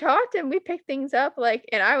we talked and we picked things up, like,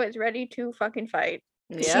 and I was ready to fucking fight.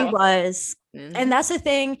 She was. And that's the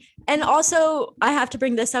thing. And also, I have to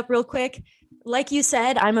bring this up real quick. Like you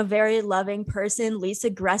said, I'm a very loving person, least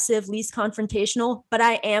aggressive, least confrontational, but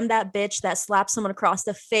I am that bitch that slaps someone across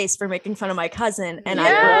the face for making fun of my cousin. And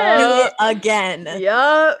I will do it again.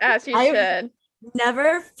 Yep. As you said.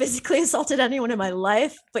 Never physically assaulted anyone in my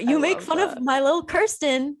life, but you make fun of my little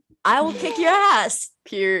Kirsten, I will kick your ass.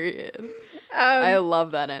 Period. I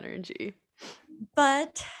love that energy.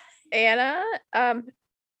 But Anna,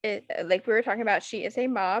 like we were talking about, she is a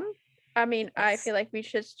mom. I mean, I feel like we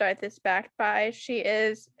should start this back by she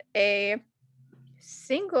is a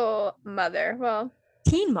single mother. Well,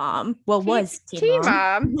 teen mom. Well, was teen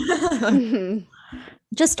mom.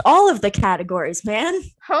 Just all of the categories, man.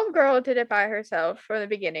 Homegirl did it by herself from the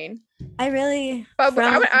beginning. I really. But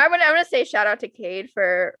I want to say shout out to Cade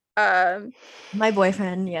for my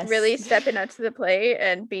boyfriend. Yes, really stepping up to the plate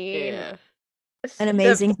and being an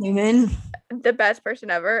amazing human, the best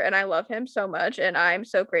person ever, and I love him so much, and I'm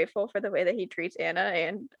so grateful for the way that he treats Anna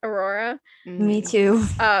and Aurora. Me too.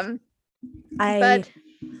 But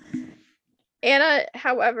Anna,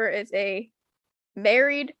 however, is a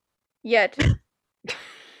married yet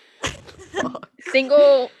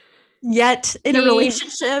single yet in a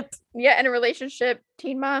relationship. Yeah, in a relationship,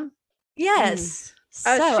 teen mom. Yes.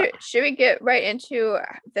 Should we get right into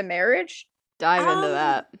the marriage? Dive into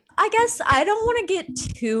that. I guess I don't want to get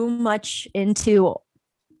too much into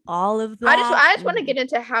all of that. I just want to get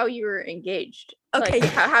into how you were engaged. Okay. Like,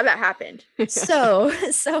 how that happened. So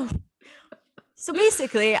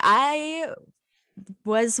basically I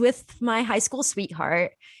was with my high school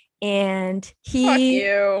sweetheart and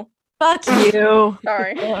Fuck you.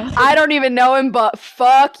 Sorry. I don't even know him, but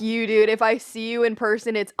fuck you, dude. If I see you in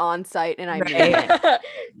person, it's on site and I mean it.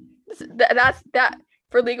 That's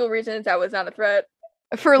for legal reasons, that was not a threat.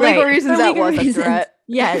 For legal reasons, that was a threat.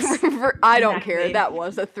 Yes. I don't care. That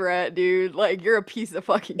was a threat, dude. Like, you're a piece of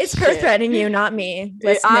fucking shit. It's her threatening you, not me.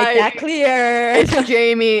 Let's make that clear. It's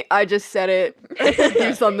Jamie. I just said it.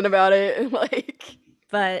 Do something about it.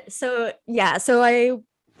 But so I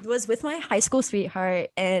was with my high school sweetheart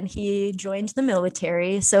and he joined the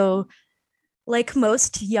military. So like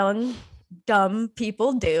most young, dumb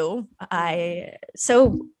people do,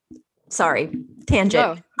 sorry,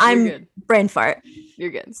 tangent. No, I'm good. Brain fart. You're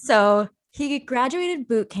good. So he graduated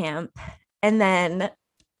boot camp and then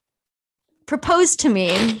proposed to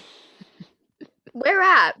me. Where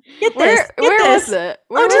at? Where was it?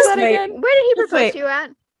 Where was that again? Where did he propose to you at?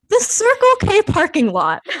 The Circle K parking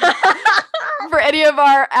lot. For any of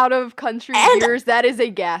our out of country viewers, that is a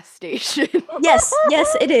gas station. Yes,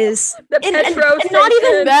 it is. The petrol station. Not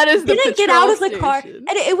even that is the didn't get out of the car. And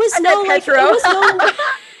it was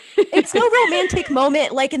it's no romantic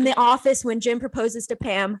moment like in The Office when Jim proposes to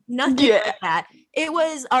Pam. Nothing like that. It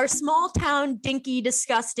was our small town, dinky,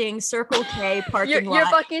 disgusting Circle K parking lot. Your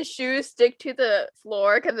fucking shoes stick to the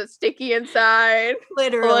floor because it's sticky inside.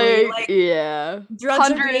 Literally.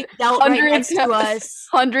 Drugs are being dealt right next to us.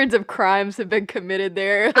 Hundreds of crimes have been committed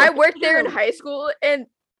there. I worked there in high school and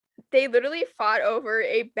they literally fought over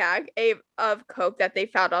a bag of Coke that they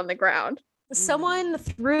found on the ground. Someone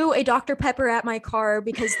threw a Dr. Pepper at my car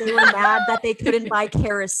because they were mad that they couldn't buy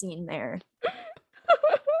kerosene there.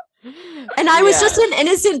 And I was just an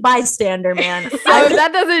innocent bystander, man. So if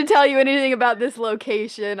that doesn't tell you anything about this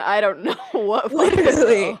location, I don't know what.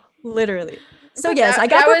 Literally. So yes, I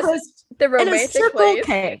got proposed the romantic in a Circle place.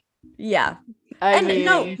 K. Yeah.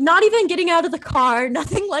 No, not even getting out of the car,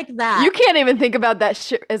 nothing like that. You can't even think about that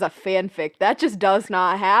shit as a fanfic. That just does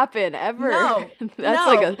not happen ever.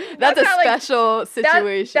 No, that's a special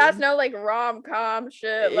situation. That's no like rom-com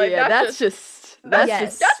shit. Like that's just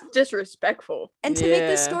disrespectful. And to make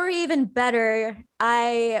this story even better,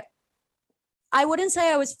 I wouldn't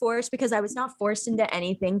say I was forced, because I was not forced into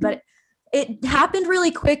anything, but it happened really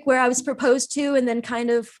quick where I was proposed to and then kind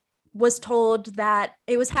of was told that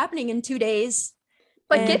it was happening in 2 days.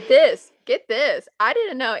 But get this. I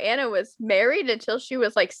didn't know Anna was married until she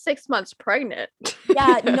was like 6 months pregnant.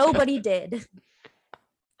 Yeah, nobody did.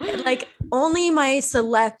 Like only my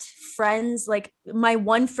select friends, like my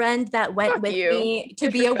one friend that went with me to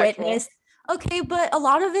be a witness. Okay, but a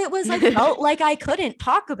lot of it was I felt like I couldn't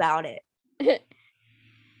talk about it.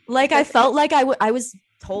 Like I felt like I was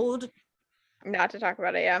told not to talk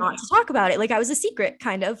about it. Yeah, not to talk about it. Like I was a secret,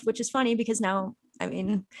 kind of, which is funny because now, I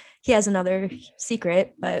mean, he has another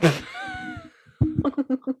secret, but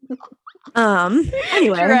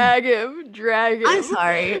anyway, drag him. I'm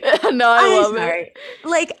sorry. No, I love it.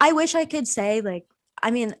 Like I wish I could say, like,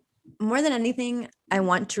 I mean, more than anything, I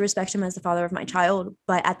want to respect him as the father of my child,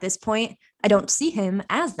 but at this point, I don't see him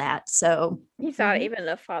as that. So he's not even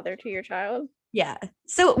a father to your child. Yeah.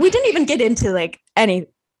 So we didn't even get into like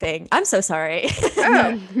anything. I'm so sorry.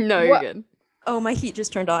 Oh, no, you're good. Oh, my heat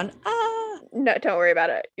just turned on. No, don't worry about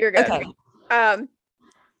it. You're good. Okay.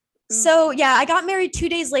 So yeah, I got married 2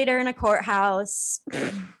 days later in a courthouse.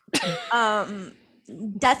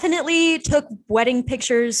 Definitely took wedding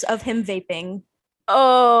pictures of him vaping.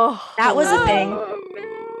 Oh, that was a thing.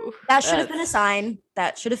 That should have been a sign.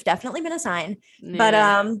 That should have definitely been a sign. Yeah. But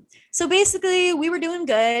so basically we were doing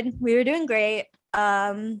good. We were doing great.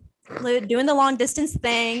 Doing the long distance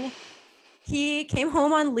thing. He came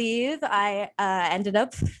home on leave. I ended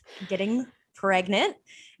up getting pregnant.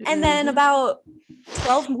 And then about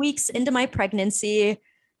 12 weeks into my pregnancy,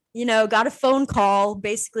 got a phone call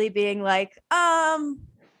basically being like, bye.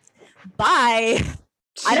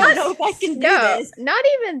 I don't know if I can do this. Not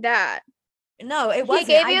even that. No, it wasn't.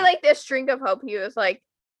 He gave you like this string of hope. He was like,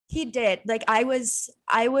 he did. Like I was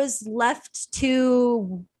left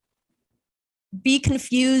to be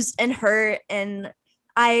confused and hurt, and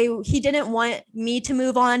he didn't want me to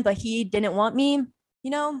move on, but he didn't want me,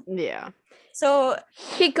 Yeah. So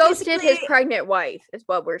he ghosted his pregnant wife, is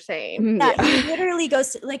what we're saying. Yeah, he literally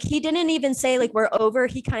ghosted. Like he didn't even say like we're over.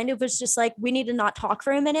 He kind of was just like, we need to not talk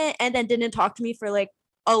for a minute, and then didn't talk to me for like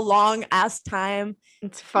a long ass time.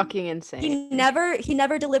 It's fucking insane. He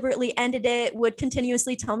never deliberately ended it. Would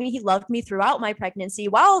continuously tell me he loved me throughout my pregnancy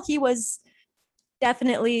while he was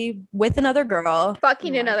definitely with another girl.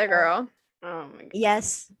 Fucking another girl. Oh my god.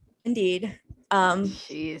 Yes, indeed.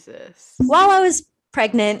 Jesus. While I was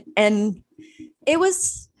pregnant, and it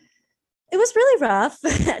was really rough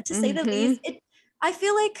to say the least. I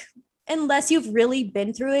feel like unless you've really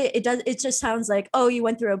been through it, it just sounds like, oh, you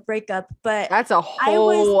went through a breakup, but that's a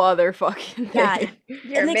whole other fucking thing. Yeah,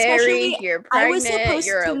 you're married, you're pregnant,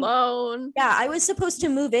 you're alone. Yeah, I was supposed to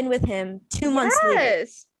move in with him 2 months later.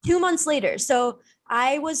 2 months later. So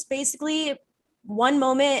I was basically one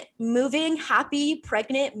moment moving, happy,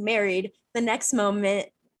 pregnant, married. The next moment,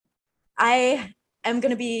 I am going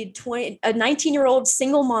to be a 19-year-old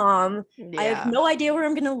single mom. Yeah. I have no idea where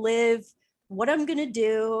I'm going to live, what I'm going to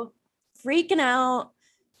do, freaking out,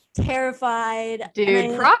 terrified.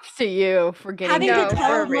 Dude, props to you for getting to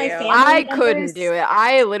tell my family I couldn't do it.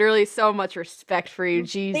 I literally so much respect for you.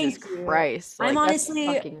 Jesus Christ. Like, I'm honestly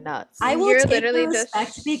fucking nuts. I will take literally the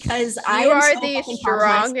respect because you are the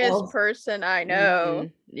strongest person I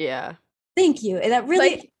know. Yeah. Thank you. That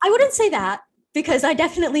really, I wouldn't say that, because I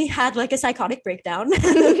definitely had like a psychotic breakdown.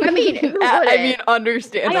 I mean,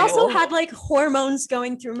 understandable. I also had like hormones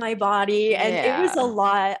going through my body, and it was a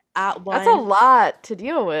lot at once. That's a lot to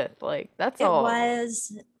deal with. Like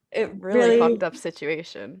it really fucked up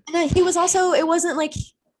situation. And he was also, it wasn't like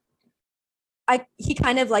he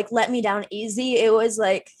kind of like let me down easy. It was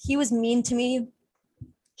like he was mean to me.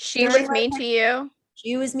 She was mean to you.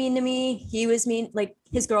 She was mean to me. He was mean. Like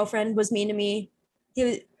his girlfriend was mean to me.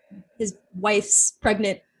 His wife's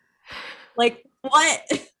pregnant. Like what?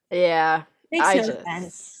 Yeah. Makes no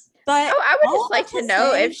sense. But I would just like to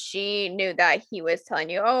know if she knew that he was telling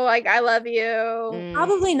you, oh, like I love you.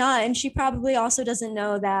 Probably not. And she probably also doesn't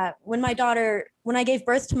know that when I gave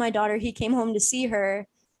birth to my daughter, he came home to see her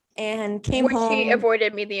and came home. He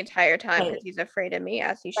avoided me the entire time because he's afraid of me,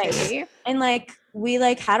 as he should be. And like we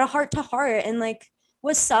like had a heart to heart, and like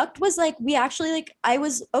what sucked was like we actually like I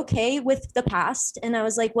was okay with the past, and I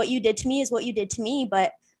was like, what you did to me is what you did to me,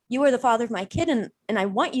 but you were the father of my kid, and I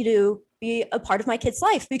want you to be a part of my kid's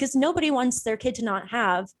life, because nobody wants their kid to not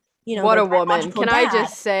have, you know, what a woman. Can I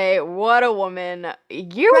just say, what a woman.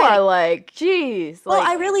 You are like, geez. Well,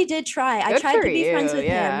 I really did try. I tried to be friends with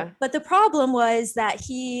him. But the problem was that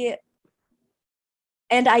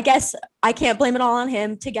and I guess I can't blame it all on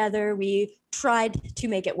him. Together, we tried to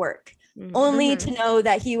make it work, only to know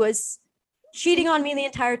that he was cheating on me the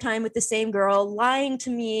entire time with the same girl, lying to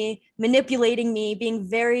me, manipulating me, being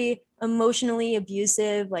very emotionally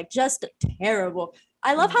abusive, like just terrible.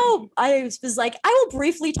 I love how I was like, I will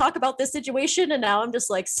briefly talk about this situation, and now I'm just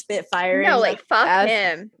like spitfiring. No, like fuck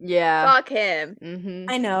him. Yeah. Fuck him.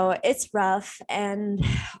 I know, it's rough. And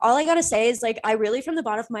all I gotta say is, like, I really, from the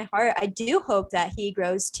bottom of my heart, I do hope that he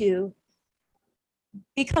grows to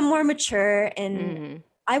become more mature, and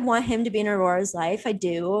I want him to be in Aurora's life. I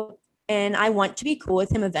do. And I want to be cool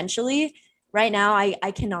with him eventually. Right now,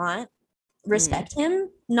 I cannot respect him,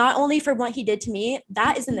 not only for what he did to me.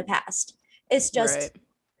 That is in the past. It's just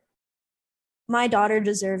my daughter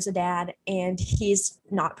deserves a dad, and he's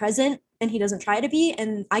not present, and he doesn't try to be,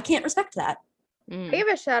 and I can't respect that. I give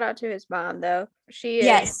a shout out to his mom, though. She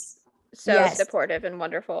is so supportive and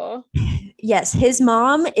wonderful. Yes, his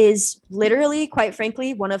mom is literally, quite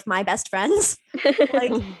frankly, one of my best friends.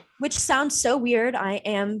 Like, which sounds so weird. I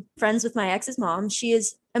am friends with my ex's mom. She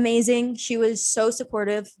is amazing. She was so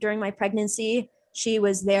supportive during my pregnancy. She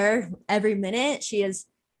was there every minute. She has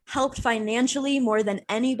helped financially more than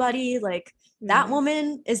anybody. Like, that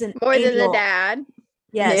woman is an more angel. Than the dad.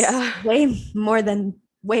 Yes, way more.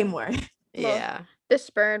 Yeah, the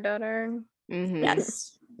sperm donor.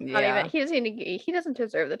 Yes. Yeah. He doesn't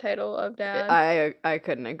deserve the title of dad. I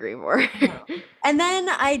couldn't agree more. And then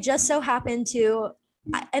I just so happened to,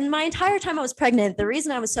 and my entire time I was pregnant, the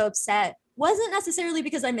reason I was so upset wasn't necessarily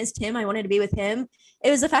because I missed him. I wanted to be with him. It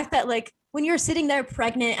was the fact that, like, when you're sitting there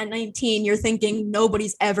pregnant at 19, you're thinking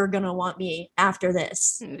nobody's ever gonna want me after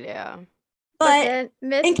this. Yeah. But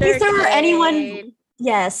in case there were anyone,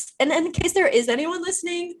 yes, and in case there is anyone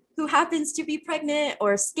listening who happens to be pregnant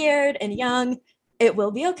or scared and young, it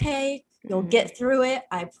will be okay. You'll get through it.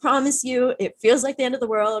 I promise you. It feels like the end of the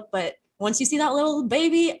world, but once you see that little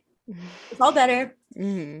baby, it's all better.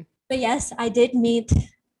 But yes, I did meet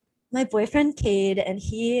my boyfriend, Cade, and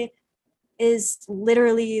he is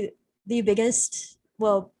literally the biggest,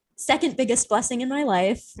 second biggest blessing in my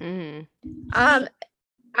life.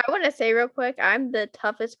 I want to say real quick, I'm the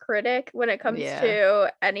toughest critic when it comes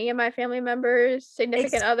to any of my family members,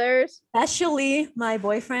 significant others. Especially my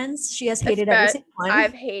boyfriends. She has hated every single one.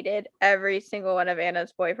 I've hated every single one of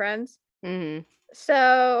Anna's boyfriends.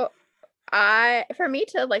 So for me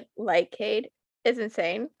to like Cade is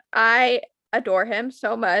insane. I adore him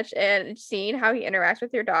so much, and seeing how he interacts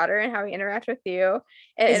with your daughter and how he interacts with you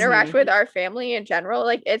and interacts with our family in general,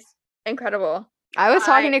 like, it's incredible. I was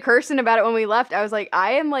talking to Kirsten about it when we left. I was like,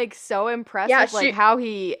 I am like so impressed with like how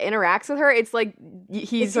he interacts with her. It's like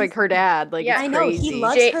he's like her dad. Like, I know, crazy. he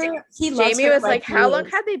loves her. Jamie was like, how long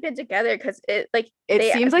have they been together? Because it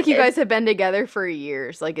seems like you guys have been together for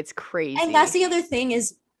years. Like, it's crazy. And that's the other thing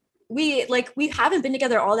is we haven't been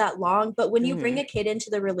together all that long, but when you bring a kid into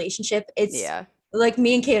the relationship, it's like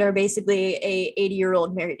me and Kate are basically a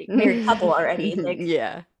 80-year-old married couple already. Like,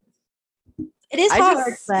 it is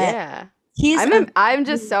hard, but I'm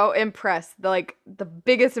just so impressed. The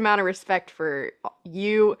biggest amount of respect for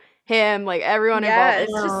you, him, like everyone involved.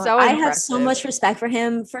 It's just so impressive. I have so much respect for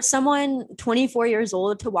him. For someone 24 years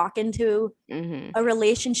old to walk into a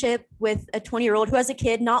relationship with a 20-year-old who has a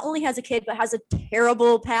kid, not only has a kid, but has a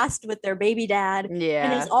terrible past with their baby dad. Yeah.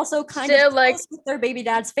 And is also kind of close with their baby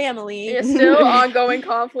dad's family. Yeah, still ongoing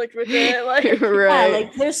conflict with it. Like, right. Yeah,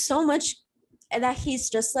 like there's so much that he's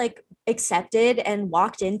just like accepted and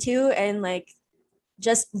walked into, and like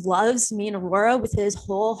just loves me and Aurora with his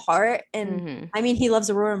whole heart. And I mean, he loves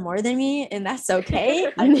Aurora more than me, and that's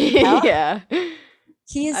okay. Yeah,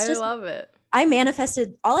 I love it. I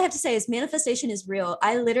manifested. All I have to say is manifestation is real.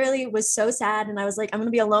 I literally was so sad, and I was like, I'm gonna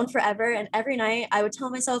be alone forever. And every night I would tell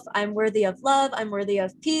myself, I'm worthy of love, I'm worthy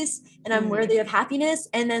of peace, and I'm worthy of happiness.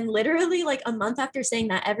 And then literally like a month after saying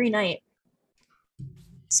that every night,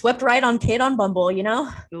 swept right on Kate on Bumble, you know?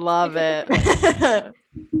 Love it.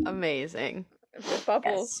 Amazing.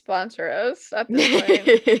 Bumble sponsor us at this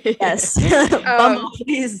point. Yes. Bumble,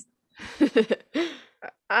 please.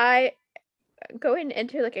 Going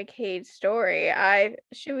into like a Cade story,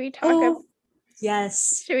 should we talk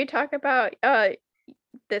about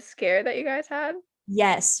the scare that you guys had?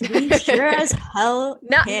 Yes, we sure as hell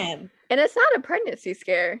can. And it's not a pregnancy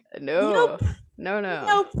scare. No.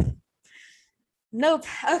 Nope.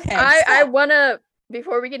 Okay. I want to,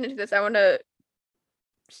 before we get into this, I want to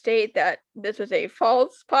state that this was a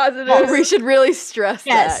false positive. We should really stress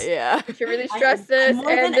that. Yeah. We should really stress this.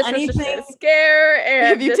 And this was just a scare.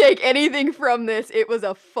 And if you take anything from this, it was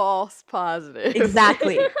a false positive.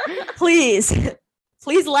 Exactly. Please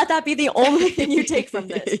let that be the only thing you take from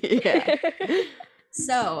this. Yeah.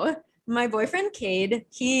 So my boyfriend Cade,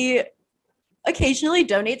 he occasionally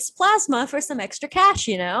donates plasma for some extra cash,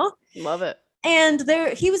 you know? Love it. And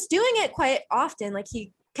he was doing it quite often. Like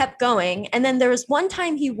he kept going. And then there was one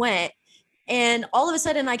time he went, and all of a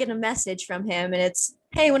sudden I get a message from him, and it's,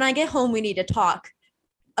 hey, when I get home, we need to talk.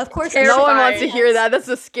 Of course, no one wants to hear that. That's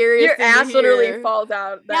the scariest thing. Your ass literally falls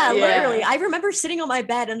out. Yeah, literally. I remember sitting on my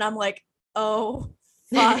bed and I'm like, oh,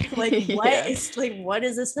 fuck. Like, what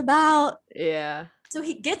is this about? Yeah. So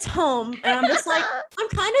he gets home and I'm just like, I'm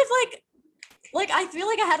kind of like, I feel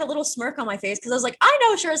like I had a little smirk on my face because I was like, I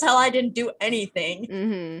know sure as hell I didn't do anything.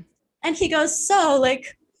 Mm-hmm. And he goes, so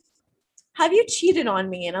like, have you cheated on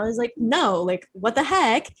me? And I was like, no, like, what the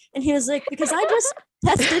heck? And he was like, because I just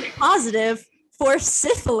tested positive for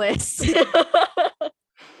syphilis.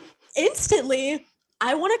 Instantly,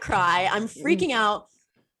 I want to cry. I'm freaking out.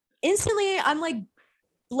 Instantly, I'm like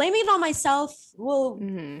blaming it on myself. Well,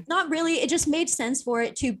 not really. It just made sense for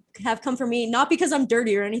it to have come from me, not because I'm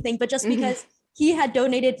dirty or anything, but just because he had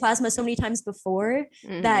donated plasma so many times before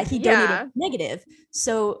that he donated negative.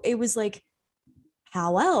 So it was like,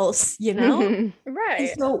 how else, you know?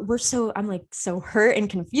 Right. And so I'm like so hurt and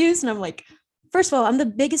confused. And I'm like, first of all, I'm the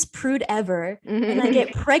biggest prude ever. And I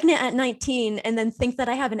get pregnant at 19 and then think that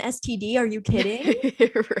I have an STD. Are you kidding?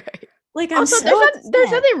 Right. Like, also,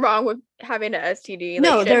 there's nothing wrong with having an STD. Like,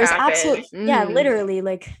 no, there's absolutely, yeah, literally,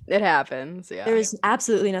 like, it happens. Yeah, there's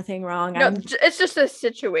absolutely nothing wrong. No, it's just a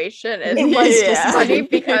situation. It was just funny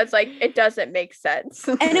because, like, it doesn't make sense.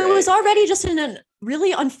 And it was already just in a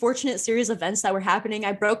really unfortunate series of events that were happening.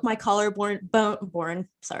 I broke my collarbone.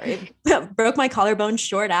 Broke my collarbone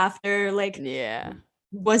short after. Like, yeah.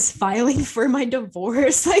 Was filing for my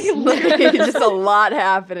divorce. Like, literally just a lot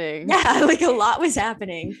happening. Yeah, like a lot was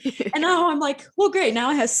happening. And now I'm like, well, great, now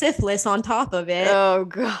I have syphilis on top of it. Oh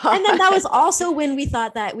god. And then that was also when we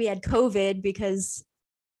thought that we had COVID because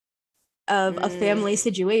of a family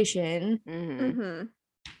situation.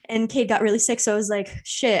 And Kate got really sick, so I was like,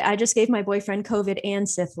 shit, I just gave my boyfriend COVID and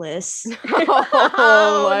syphilis.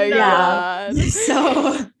 Oh my god.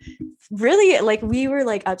 So really, like, we were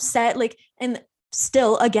like upset, like, and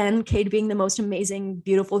still, again, Cade being the most amazing,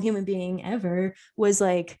 beautiful human being ever, was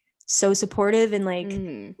like so supportive and like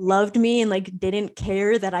loved me and like didn't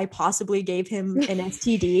care that I possibly gave him an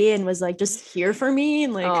STD and was like just here for me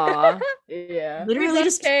and like yeah, literally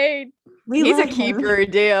just Cade. He's a keeper.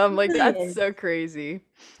 Damn, like that's so crazy.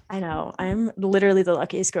 I know. I'm literally the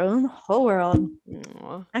luckiest girl in the whole world.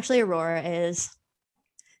 Actually, Aurora is.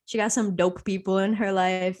 She got some dope people in her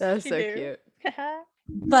life. That's so cute.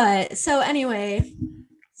 But so anyway,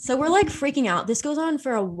 so we're like freaking out. This goes on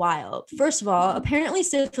for a while. First of all, apparently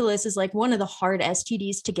syphilis is like one of the hard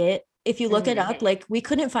STDs to get. If you look it up, like we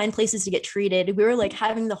couldn't find places to get treated. We were like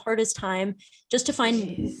having the hardest time just to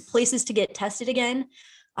find places to get tested again.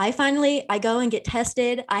 I go and get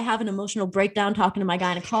tested. I have an emotional breakdown talking to my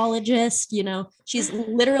gynecologist. You know, she's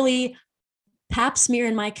literally pap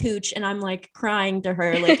smearing my cooch and I'm like crying to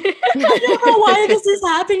her like, I don't know why this is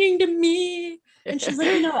happening to me. And she's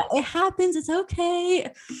like, no, it happens. It's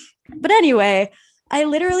okay. But anyway, I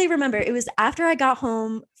literally remember it was after I got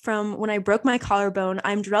home from when I broke my collarbone.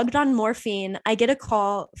 I'm drugged on morphine. I get a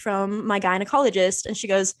call from my gynecologist and she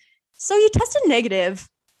goes, so you tested negative.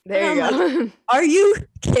 There you go. Like, are you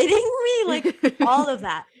kidding me? Like all of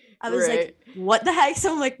that. I was like, what the heck?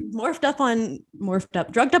 So I'm like drugged up on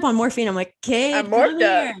morphine. I'm like, okay, I'm morphed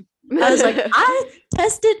up. I was like, I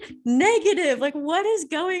tested negative. Like, what is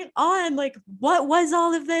going on? Like, what was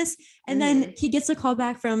all of this? And then he gets a call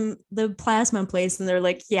back from the plasma place and they're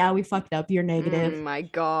like, yeah, we fucked up. You're negative. Oh my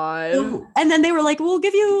God. So, and then they were like, we'll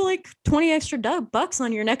give you like 20 extra bucks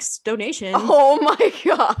on your next donation. Oh my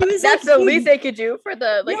God. That's the least they could do for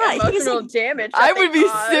the emotional damage. I would be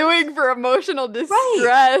suing for emotional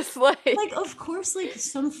distress. Right. Like, of course, like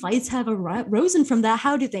some fights have arisen from that.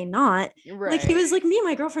 How did they not? Right. Like, he was like, me and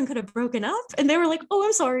my girlfriend could have broken up. And they were like, oh,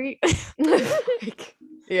 I'm sorry.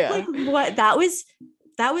 Yeah. Like, what?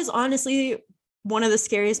 That was honestly one of the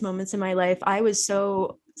scariest moments in my life. I was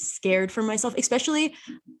so scared for myself, especially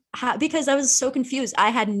because I was so confused.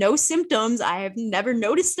 I had no symptoms. I have never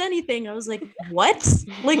noticed anything. I was like, what?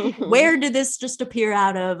 Like, where did this just appear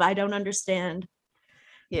out of? I don't understand.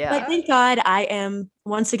 Yeah. But thank God I am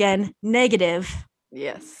once again negative.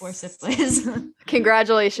 Yes. For syphilis.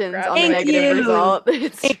 Congratulations on the negative result.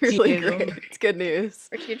 It's really great. It's good news.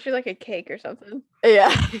 Or teach you like a cake or something.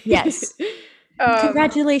 Yeah. Yes.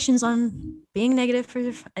 Congratulations on being negative for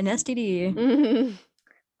an STD. Mm-hmm.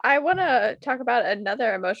 I want to talk about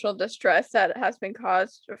another emotional distress that has been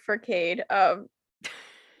caused for Cade.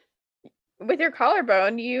 With your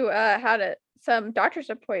collarbone, you had some doctor's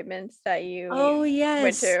appointments that you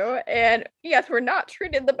went to, and yes, we're not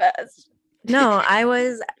treated the best. No, I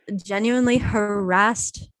was genuinely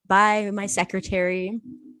harassed by my secretary.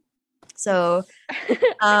 So,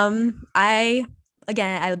 I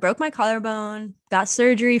broke my collarbone, got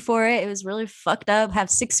surgery for it. It was really fucked up. Have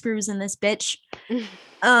 6 screws in this bitch.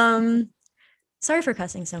 Sorry for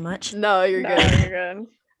cussing so much. No, you're good.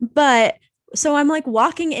 But so I'm like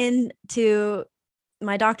walking into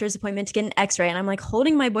my doctor's appointment to get an x-ray, and I'm like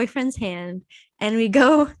holding my boyfriend's hand, and we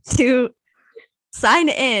go to sign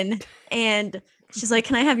in, and she's like,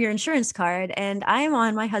 "Can I have your insurance card?" And I am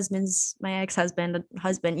on my ex-husband,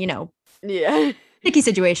 yeah, sticky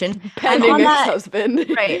situation. Pending ex-husband.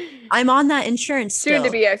 Right. I'm on that insurance soon to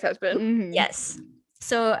be ex-husband. Mm-hmm. Yes.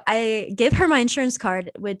 So I give her my insurance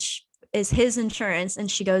card, which is his insurance,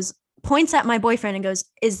 and she points at my boyfriend and goes,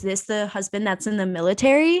 "Is this the husband that's in the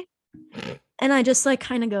military?" And I just like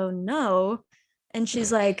kind of go, "No." And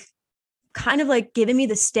she's like kind of like giving me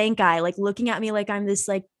the stank eye, like looking at me like I'm this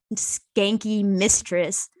like skanky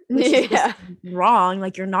mistress, which is just wrong.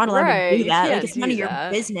 Like, you're not allowed to do that. Like, it's none of your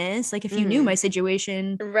business. Like, if you knew my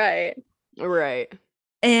situation. Right.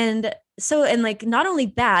 And so, and like, not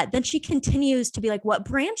only that, then she continues to be like, "What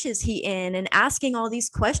branch is he in?" And asking all these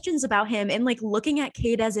questions about him, and like looking at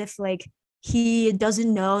Cade as if like he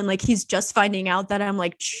doesn't know, and like he's just finding out that I'm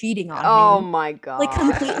like cheating on him. Oh my God. Like,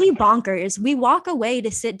 completely bonkers. We walk away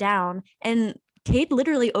to sit down, and Cade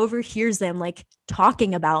literally overhears them like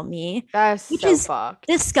talking about me. Which is fucked.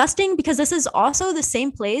 Disgusting, because this is also the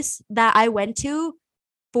same place that I went to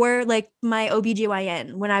for like my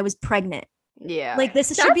OBGYN when I was pregnant. Yeah. Like,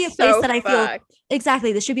 this should be a place that I feel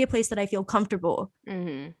exactly. This should be a place that I feel comfortable.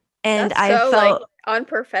 Mm-hmm. And I felt like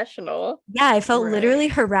unprofessional. Yeah, I felt literally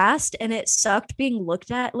harassed, and it sucked being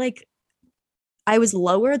looked at like I was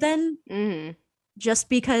lower than. Mm-hmm. Just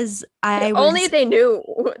because I was... Only they knew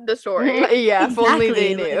the story. Yeah, exactly. If only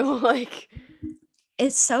they knew. Like,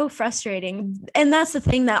 it's so frustrating. And that's the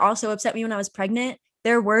thing that also upset me when I was pregnant.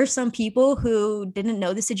 There were some people who didn't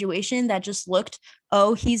know the situation that just looked,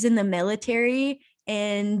 "Oh, he's in the military."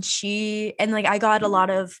 And like, I got a lot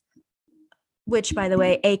of, which, by the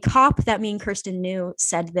way, a cop that me and Kirsten knew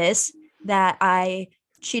said this, that I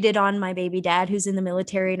cheated on my baby dad who's in the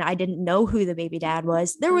military, and I didn't know who the baby dad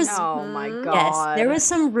was. There was, oh my God. Yes, there was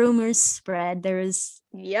some rumors spread. There was,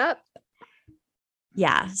 yep.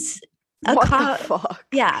 Yeah. What the fuck?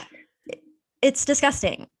 Yeah. It's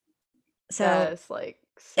disgusting. So that's like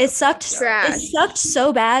it sucked. It sucked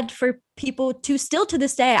so bad for people to still to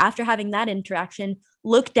this day, after having that interaction,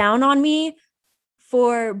 look down on me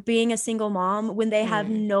for being a single mom when they have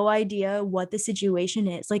no idea what the situation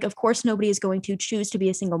is. Like, of course, nobody is going to choose to be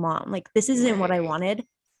a single mom. Like, this isn't what I wanted.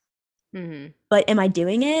 Mm-hmm. But am I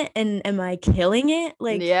doing it? And am I killing it?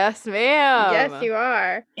 Like, yes, ma'am. Yes, you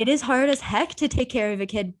are. It is hard as heck to take care of a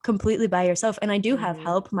kid completely by yourself. And I do have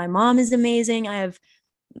help. My mom is amazing. I have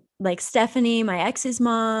like Stephanie, my ex's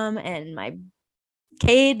mom, and my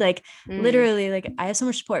Cade. Like, literally, like, I have so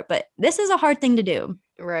much support. But this is a hard thing to do.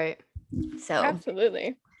 Right. So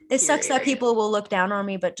absolutely, it sucks that people will look down on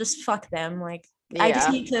me, but just fuck them. Like, I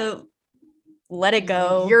just need to let it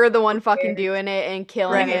go. You're the one fucking doing it and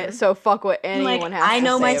killing it, so fuck what anyone has to say. I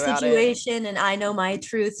know my situation and I know my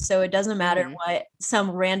truth, so it doesn't matter what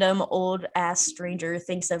some random old ass stranger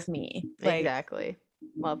thinks of me. Like, exactly.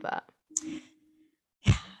 Love that.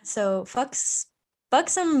 Yeah. So fuck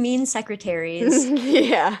some mean secretaries.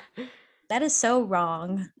 Yeah. That is so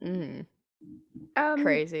wrong.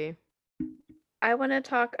 Crazy. I want to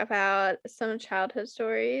talk about some childhood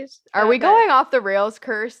stories. Are we going off the rails,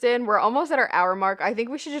 Kirsten? We're almost at our hour mark. I think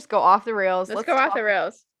we should just go off the rails. Let's go off the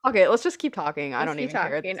rails. Okay, let's just keep talking. I don't even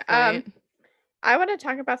care at this point. I want to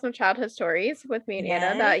talk about some childhood stories with me and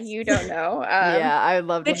Anna that you don't know. Yeah, I would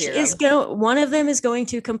love to hear them. One of them is going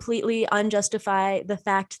to completely unjustify the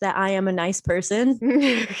fact that I am a nice person.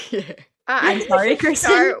 I'm sorry, Kirsten.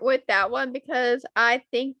 Start with that one because I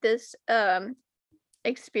think this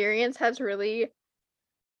experience has really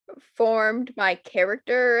formed my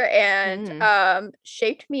character and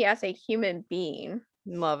shaped me as a human being.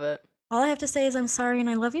 Love it. All I have to say is I'm sorry and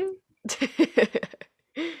I love you.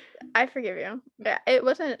 I forgive you. Yeah, it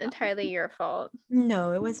wasn't entirely your fault.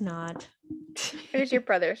 No, it was not. It was your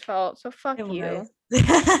brother's fault, so fuck you.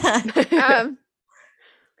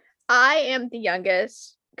 I am the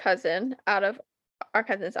youngest cousin out of our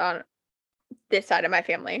cousins on this side of my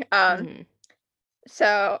family.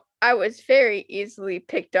 So I was very easily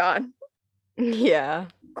picked on. Yeah.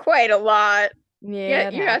 Quite a lot.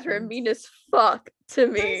 Yeah, you guys were mean as fuck to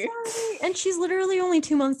me. And she's literally only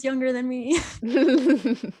 2 months younger than me.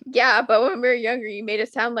 Yeah, but when we were younger, you made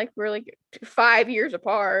it sound like we're like 5 years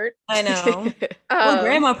apart. I know. Well,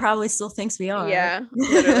 Grandma probably still thinks we are. Yeah,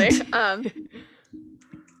 literally.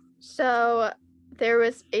 So there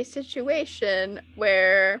was a situation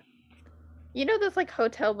where, you know, those like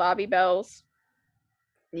hotel lobby bells?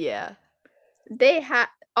 Yeah. They had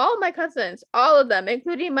all my cousins, all of them,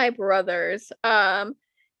 including my brothers,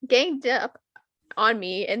 ganged up on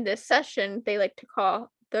me in this session they like to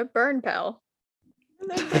call the burn bell.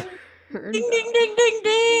 Ding, ding, ding, ding,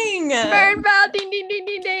 ding. Burn bell, ding, ding, ding,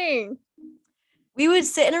 ding, ding. We would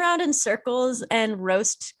sit around in circles and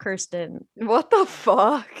roast Kirsten. What the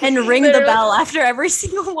fuck? And ring the bell after every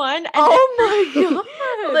single one. Oh my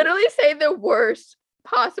god. Literally say the worst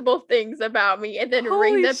possible things about me and then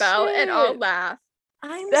ring the bell and I'll laugh.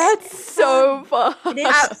 That's so fun. It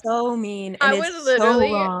is so mean. And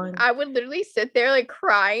I would literally sit there like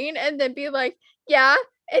crying and then be like, yeah,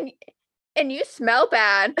 and you smell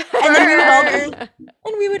bad. And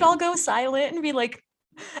we would all go silent and be like,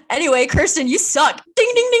 anyway, Kirsten, you suck.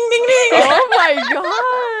 Ding, ding, ding, ding, ding. Oh my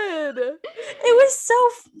god. It was so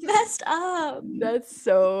messed up. That's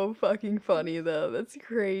so fucking funny though. That's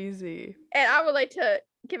crazy. And I would like to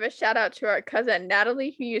give a shout out to our cousin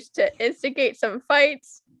Natalie, who used to instigate some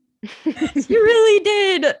fights. You really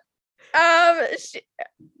did.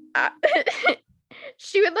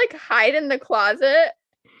 She would like hide in the closet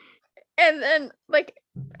and then like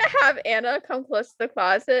have Anna come close to the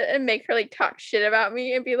closet and make her like talk shit about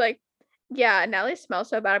me and be like, yeah, Natalie smells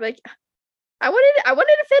so bad. I'd be like, I wanted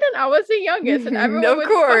to fit in. I was the youngest, and everyone of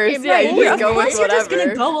course, yeah, you just go with whatever. You're just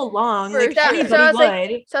gonna go along. Like, so I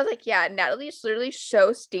was like, yeah, Natalie's literally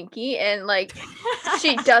so stinky, and like,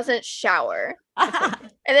 she doesn't shower.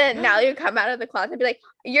 And then Natalie would come out of the closet and be like,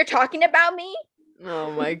 "You're talking about me?"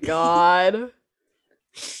 Oh my god.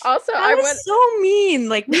 Also, I was so mean.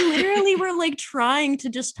 Like, we literally were like trying to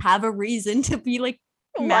just have a reason to be like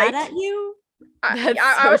mad at you.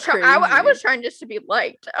 I was trying just to be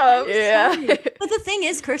liked. Yeah. But the thing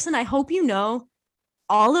is, Kirsten, I hope you know,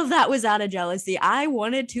 all of that was out of jealousy. I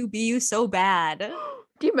wanted to be you so bad.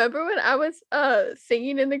 Do you remember when I was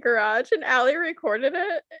singing in the garage and Allie recorded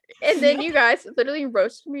it? And then you guys literally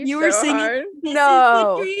roasted me. You were singing hard.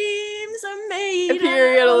 No. Dreams are made.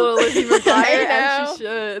 Period. A little Lizzie McGuire, as she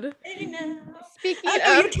should. Speaking of,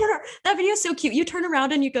 that video is so cute. You turn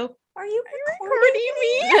around and you go, "Are you recording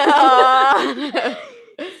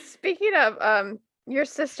me?" Speaking of your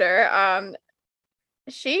sister,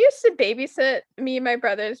 she used to babysit me and my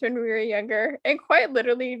brothers when we were younger, and quite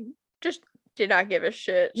literally just did not give a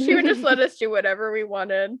shit. She would just let us do whatever we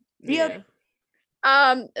wanted. Yep.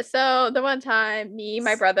 So the one time, me,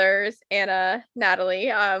 my brothers, Anna,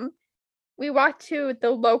 Natalie, we walked to the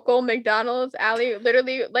local McDonald's. Allie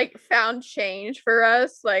literally like found change for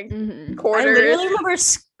us, like quarters. I literally remember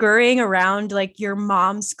scurrying around like your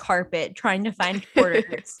mom's carpet trying to find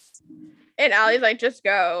quarters. And Allie's like, just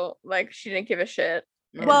go. Like, she didn't give a shit.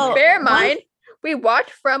 Well, bear in mind, we walked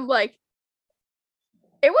from like,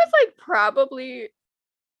 it was like probably,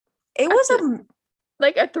 it was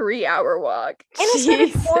like a 3-hour walk. And it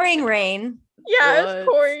started pouring rain. Yeah, it was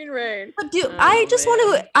pouring rain. But I just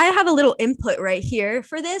want to, I have a little input right here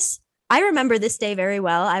for this. I remember this day very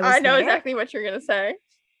well. I know exactly what you're going to say.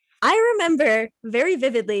 I remember very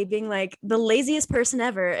vividly being like the laziest person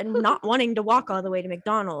ever and not wanting to walk all the way to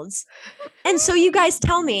McDonald's. And so you guys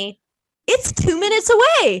tell me it's 2 minutes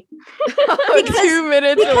away. Because 2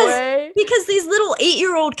 minutes away? Because these little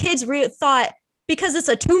 8-year-old kids thought because it's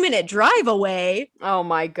a 2-minute drive away. Oh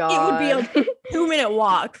my god. It would be a 2-minute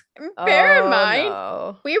walk. Bear in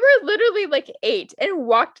mind, we were literally like 8 and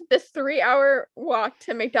walked this 3-hour walk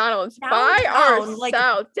to McDonald's by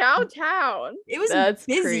ourselves downtown. It was That's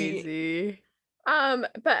busy. Crazy.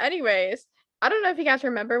 But anyways, I don't know if you guys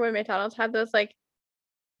remember when McDonald's had those like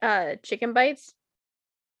chicken bites.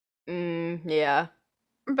 Yeah.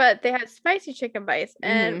 But they had spicy chicken bites,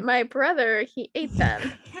 and my brother, he ate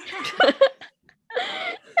them.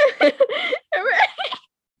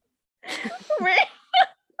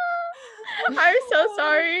 I'm so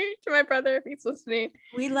sorry to my brother if he's listening.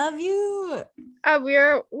 We love you. We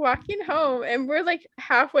are walking home and we're like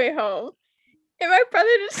halfway home, and my brother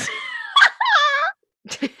just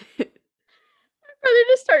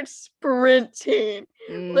starts sprinting.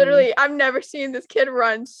 Literally, I've never seen this kid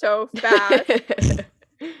run so fast.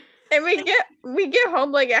 And we get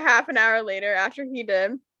home like a half an hour later after he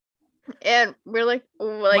did. And we're like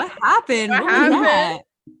what happened? What happened?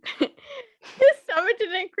 His stomach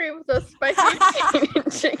didn't cream with those spicy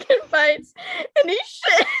chicken bites, and he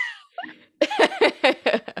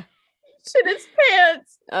shit his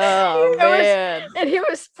pants. Oh man! And he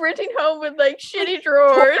was sprinting home with like shitty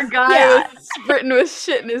drawers. Poor guy was sprinting with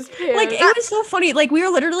shit in his pants. Like it was so funny. Like we were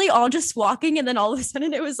literally all just walking, and then all of a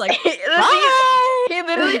sudden it was like, bye! He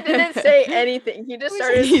literally didn't say anything. He just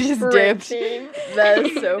started. He just dipped. That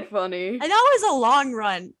is so funny. And that was a long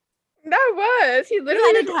run. That was. He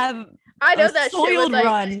literally had to have. I know that shit was like.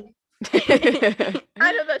 Run.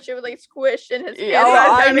 I know that shit was like squished in his skin.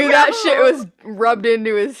 I knew that shit was rubbed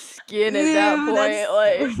into his skin at that point.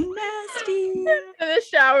 Like nasty. In the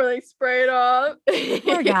shower, like sprayed off.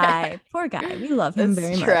 Poor guy. Poor guy. We love him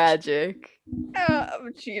very much. Tragic. Oh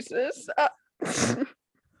Jesus.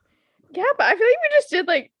 Yeah, but I feel like we just did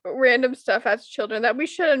like random stuff as children that we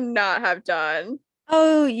should not have done.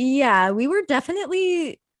 Oh yeah, we were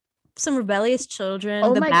definitely some rebellious children.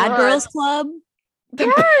 Oh the Bad Girls Club. The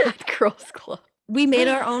Bad Girls Club. We made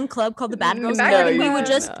our own club called the Bad Girls Club, and we would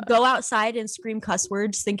just go outside and scream cuss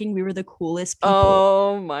words, thinking we were the coolest people.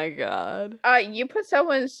 Oh my god! You put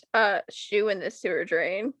someone's shoe in the sewer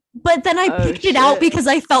drain, but then I picked it out because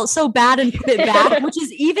I felt so bad and put it back, which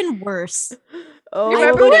is even worse. Oh,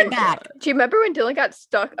 I put it back. Do you remember when Dylan got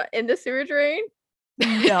stuck in the sewer drain?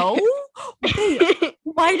 No. Wait,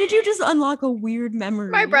 why did you just unlock a weird memory?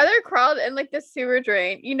 My brother crawled in like the sewer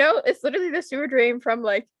drain. You know, it's literally the sewer drain from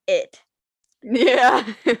like It. Yeah.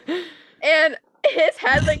 And his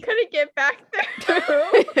head like couldn't get back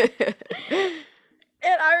there.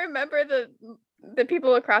 And I remember the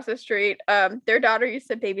people across the street, their daughter used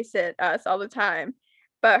to babysit us all the time.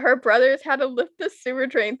 But her brothers had to lift the sewer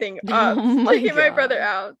drain thing up to get my brother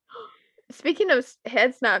out. Speaking of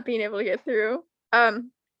heads not being able to get through,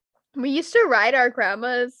 we used to ride our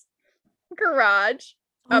grandma's garage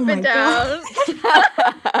up and down.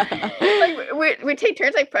 Like we take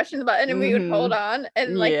turns like pressing the button and we would hold on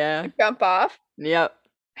and like jump off. Yep.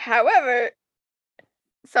 However,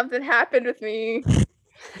 something happened with me.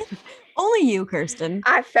 Only you, Kirsten.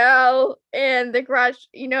 I fell in the garage.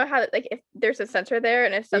 You know how like if there's a sensor there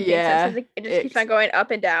and if something senses it just keeps on going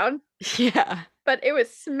up and down. Yeah. But it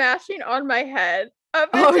was smashing on my head. Up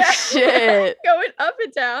and down. Shit. Going up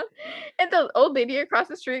and down. And the old lady across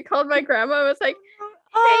the street called my grandma and was like,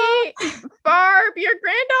 "Hey, Barb, your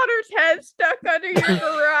granddaughter's head stuck under your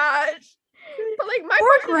garage." But like my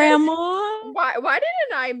poor grandma. Why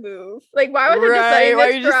didn't I move? Like why was it just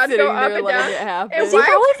letting this garage go up and down? And you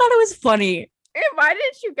probably thought it was funny. And why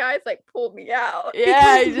didn't you guys like pull me out?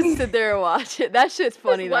 Yeah, you just sit there and watch it. That shit's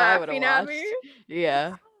funny though. I would have watched. Me?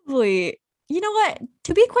 Yeah. Probably. You know what?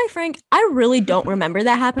 To be quite frank, I really don't remember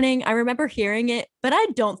that happening. I remember hearing it, but I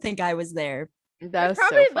don't think I was there. That was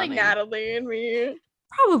probably so funny. like Natalie and me.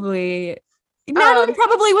 Probably. Natalie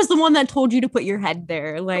probably was the one that told you to put your head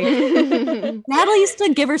there. Like Natalie used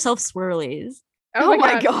to give herself swirlies. Oh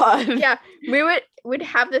my god. Yeah, we'd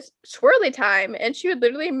have this swirly time and she would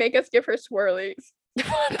literally make us give her swirlies.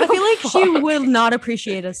 I feel like she will not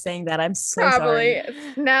appreciate us saying that. I'm so sorry.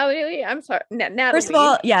 Natalie, I'm sorry. Natalie. First of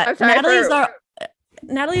all, yeah,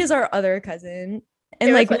 Natalie is our other cousin.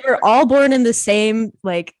 And like we were all born in the same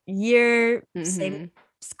like year, same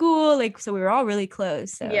school, like so we were all really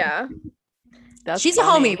close. So yeah. She's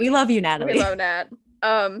funny. A homie. We love you, Natalie. We love Nat.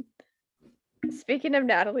 Speaking of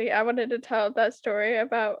Natalie, I wanted to tell that story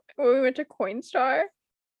about when we went to Coinstar.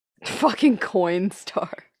 Fucking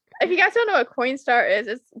Coinstar. If you guys don't know what Coinstar is,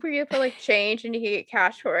 it's where you put like change and you can get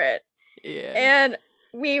cash for it. Yeah. And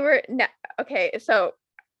we were okay, so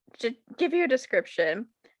to give you a description,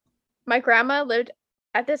 my grandma lived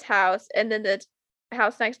at this house, and then the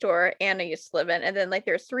house next door Anna used to live in, and then like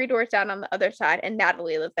there's 3 doors down on the other side, and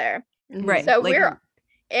Natalie lived there. Right. So me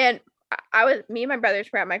and my brothers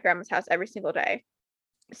were at my grandma's house every single day.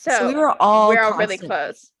 So we were all really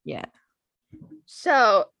close. Yeah.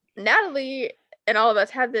 So Natalie and all of us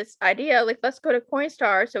had this idea, like, let's go to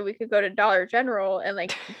Coinstar so we could go to Dollar General and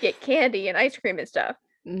like get candy and ice cream and stuff.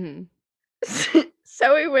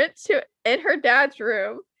 So we went in her dad's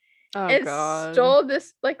room and stole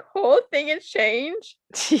this like whole thing of change.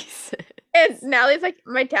 Jesus. And Natalie's like,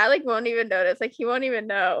 my dad like won't even notice, like he won't even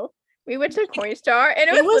know. We went to Coinstar and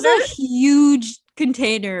it was a huge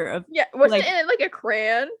container of wasn't it in like a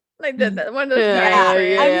crayon, like the one of those.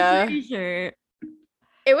 I'm pretty sure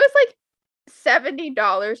it was like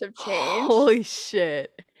 $70 of change. Holy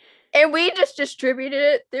shit. And we just distributed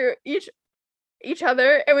it through each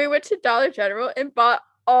other, and we went to Dollar General and bought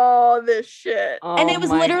all this shit. Oh, and it was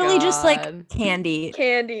literally just like candy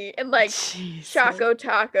and like Choco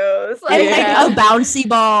tacos, like, and like a bouncy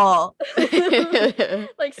ball,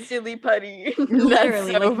 like silly putty.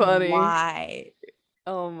 Literally, that's so like, funny. Why?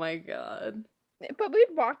 Oh my god! But we'd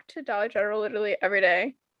walk to Dollar General literally every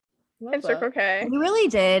day. And Circle K. We really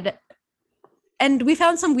did. And we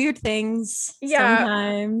found some weird things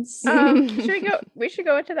sometimes. We should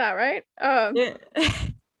go into that, right?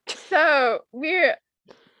 So we're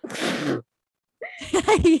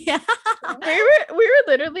yeah. We were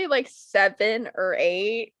literally like 7 or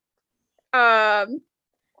 8. My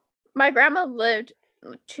grandma lived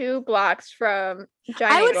 2 blocks from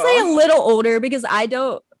Giant I would Eagle. say a little older because I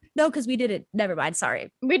don't know, because we didn't. Never mind.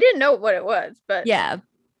 Sorry. We didn't know what it was, but yeah,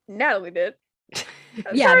 Natalie did.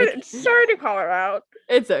 Yeah. Sorry to call her out.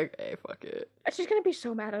 It's okay. Fuck it. She's gonna be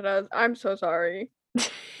so mad at us. I'm so sorry. To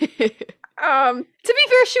be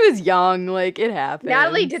fair, she was young. Like, it happened.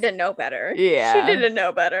 Natalie didn't know better. Yeah, she didn't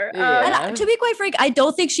know better. And to be quite frank, I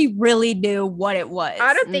don't think she really knew what it was.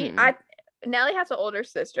 I don't think Natalie has an older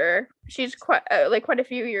sister. She's quite a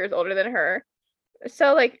few years older than her.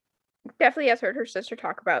 So like, definitely has heard her sister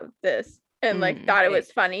talk about this and like thought it was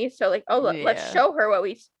funny. So like, let's show her what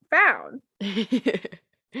we found.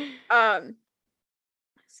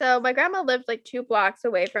 So my grandma lived like 2 blocks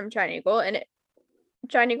away from Giant Eagle, and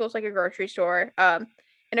Giant Eagle's like a grocery store. And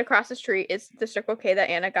across the street is the Circle K that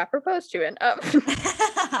Anna got proposed to in. And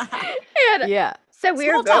so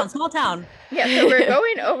we were small town. Yeah, so we're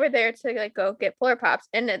going over there to like go get Polar Pops,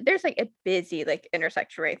 and there's like a busy like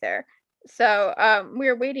intersection right there. So we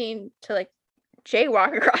were waiting to like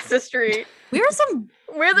jaywalk across the street. We're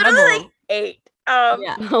literally like 8.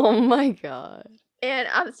 Oh my god. And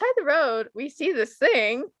on the side of the road, we see this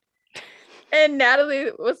thing, and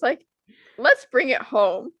Natalie was like, let's bring it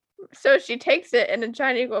home. So she takes it in a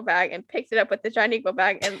Giant Eagle bag and picks it up with the Giant Eagle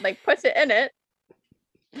bag and like puts it in it.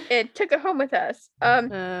 It took it home with us. Oh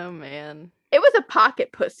man. It was a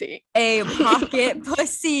pocket pussy. A pocket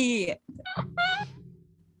pussy.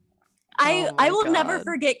 I will never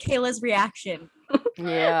forget Kayla's reaction.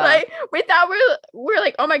 Yeah. Like, we thought we're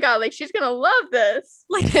like, oh my god, like she's gonna love this.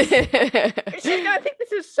 Like she's gonna think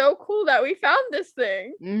this is so cool that we found this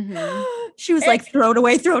thing. She was like, throw it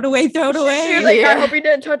away. She was like, I hope you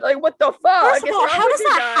didn't touch. Like, what the fuck? First of all, how does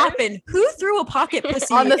that happen? Who threw a pocket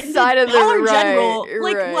pussy on the side of the road? General?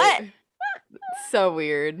 Like, what? So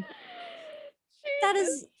weird. That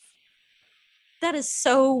is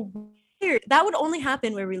so weird. That would only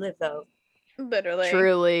happen where we live, though. Literally.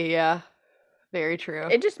 Truly, yeah. Very true.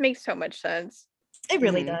 It just makes so much sense. It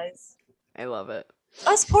really does. I love it.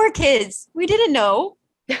 Us poor kids. We didn't know.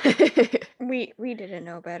 we didn't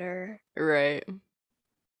know better. Right.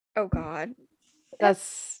 Oh god. I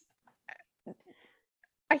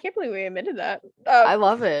can't believe we admitted that. I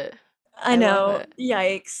love it. I know.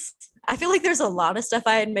 Yikes. I feel like there's a lot of stuff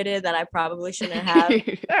I admitted that I probably shouldn't have.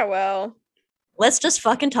 Oh well. Let's just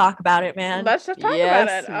fucking talk about it, man. Let's just talk about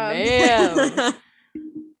it. Ma'am.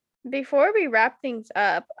 Before we wrap things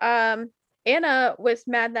up, Anna was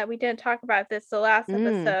mad that we didn't talk about this the last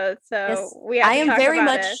episode, so we have to talk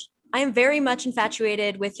about it. I am very much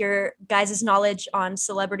infatuated with your guys' knowledge on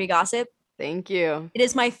celebrity gossip. Thank you. It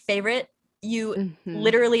is my favorite. You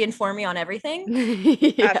literally inform me on everything.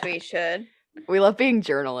 As we should. We love being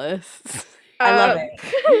journalists. I love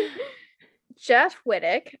it. Jeff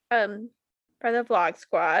Wittick, for the Vlog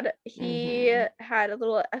Squad, he had a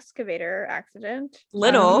little excavator accident.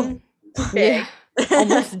 Big.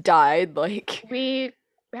 Almost died. Like, we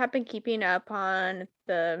have been keeping up on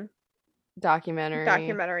the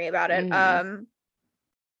documentary about it.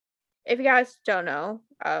 If you guys don't know,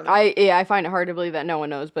 I find it hard to believe that no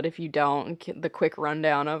one knows, but if you don't, the quick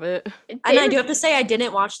rundown of it. And I do have to say I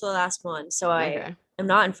didn't watch the last one, so I am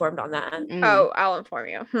not informed on that. Oh, I'll inform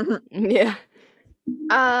you. Yeah.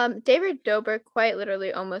 David Dobrik quite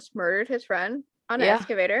literally almost murdered his friend on an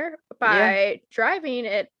excavator by driving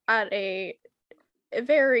it at a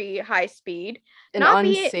very high speed. An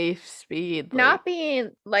unsafe speed. Not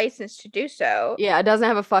being licensed to do so. Yeah, it doesn't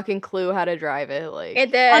have a fucking clue how to drive it. Like,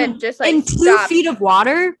 and then just like in 2 feet of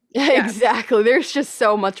water. Yeah, exactly. There's just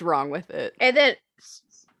so much wrong with it. And then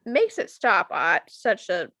makes it stop at such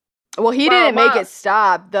a Well, he didn't make it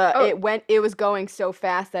stop. It was going so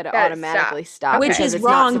fast that it automatically stopped. Which is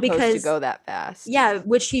wrong because to go that fast. Yeah,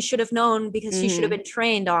 which he should have known because he should have been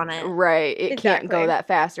trained on it. Right. It can't go that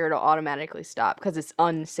fast or it'll automatically stop because it's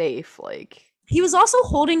unsafe. Like, he was also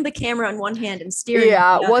holding the camera in one hand and steering.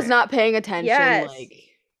 Yeah, was not paying attention.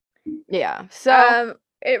 Yes. So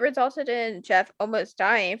it resulted in Jeff almost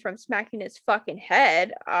dying from smacking his fucking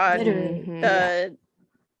head on the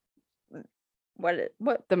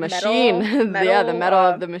what the machine. Yeah, the metal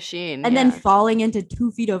of the machine. And then falling into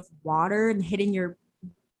 2 feet of water and hitting your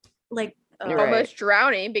like almost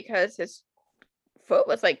drowning because his foot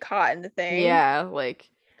was like caught in the thing. Yeah, like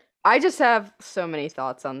I just have so many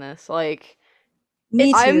thoughts on this. Like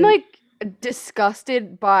me too. I'm like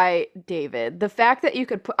disgusted by David. The fact that you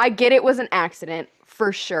could I get it was an accident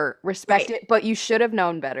for sure. Respect it, but you should have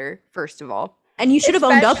known better, first of all. And you should have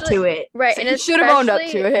owned up to it. Right. So and you should have owned up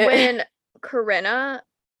to it. When Corinna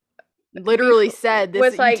literally said this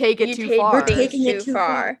was like, you take it too far. We're taking it too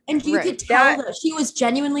far. And you could tell that she was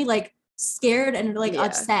genuinely like scared and like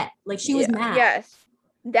upset. Like she was mad. Yes.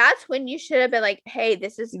 That's when you should have been like, hey,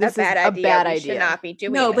 this is a bad idea. We should not be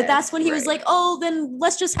doing No, but that's when he was like, oh, then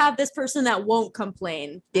let's just have this person that won't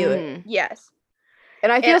complain do it. Yes.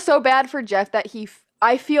 And I feel so bad for Jeff that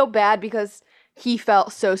I feel bad because he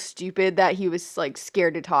felt so stupid that he was like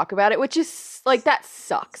scared to talk about it, which is like, that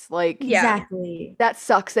sucks. Like, exactly. That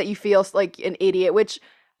sucks that you feel like an idiot, which,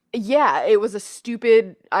 yeah, it was a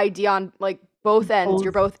stupid idea on like both ends.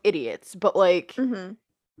 You're both idiots, but like,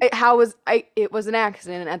 it was an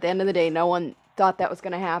accident. At the end of the day, no one thought that was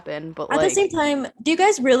going to happen. But at the same time, do you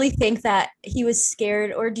guys really think that he was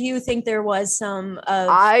scared, or do you think there was some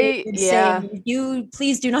saying, you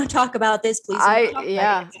please do not talk about this, please I'm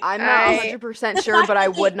not 100% sure, but I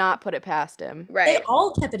would not put it past him. Right. They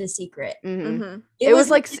all kept it a secret. It was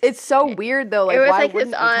like, it's so weird though, like, it was why like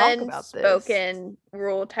wouldn't this we talk about this? unspoken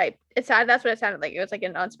rule type. That's what it sounded like. It was like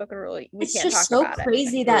an unspoken rule. It's just so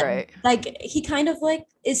crazy that like he kind of like,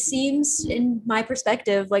 it seems in my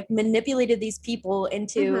perspective, like manipulated these people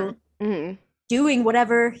into doing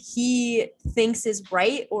whatever he thinks is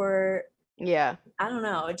right, or I don't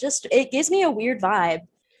know. It gives me a weird vibe.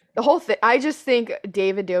 The whole thing. I just think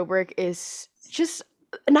David Dobrik is just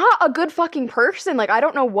not a good fucking person. Like, I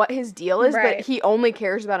don't know what his deal is, but he only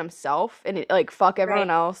cares about himself and like fuck everyone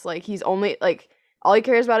else. Like, he's only like, all he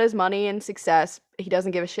cares about is money and success. He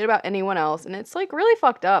doesn't give a shit about anyone else. And it's like really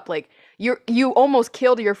fucked up. Like, you almost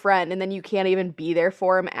killed your friend and then you can't even be there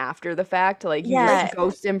for him after the fact. Like, you just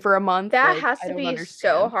ghost him for a month. That has to be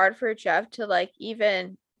so hard for Jeff to like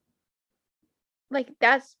even like,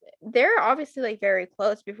 they're obviously like very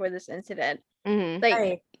close before this incident.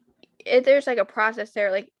 Like there's like a process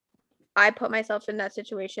there. Like, I put myself in that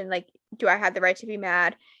situation. Like, do I have the right to be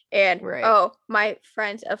mad? And oh, my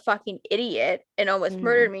friend's a fucking idiot and almost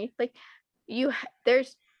murdered me. Like,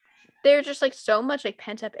 there's just like so much like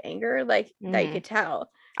pent up anger, like that you could tell.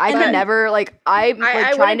 I could never like I'm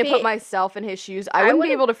like trying to put myself in his shoes. I wouldn't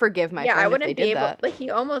be able to forgive my friend. I wouldn't if they be did able. that. Like, he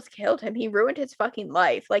almost killed him. He ruined his fucking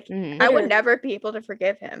life. Like, I would never be able to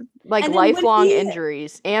forgive him. Like, lifelong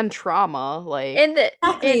injuries and trauma. Like,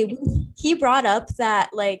 he brought up that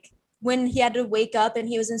like, when he had to wake up and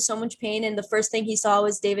he was in so much pain, and the first thing he saw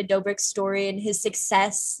was David Dobrik's story and his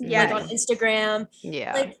success like on Instagram.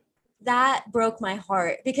 Like, that broke my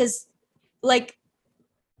heart because like,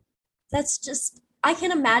 that's just, I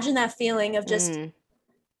can imagine that feeling of just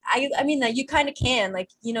I mean that you kind of can, like,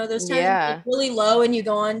 you know, those times when you're like really low and you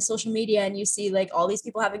go on social media and you see like all these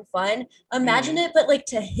people having fun. Imagine it, but like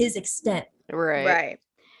to his extent. Right.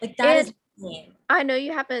 Like, that is insane. I know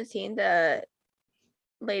you haven't seen the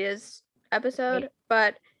latest episode,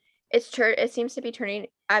 but it seems to be turning.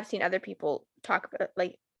 I've seen other people talk about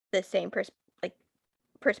like the same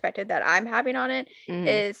perspective that I'm having on it.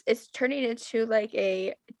 Is it's turning into like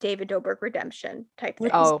a David Dobrik redemption type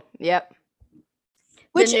thing. Oh, yep.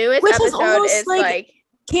 The newest episode is like,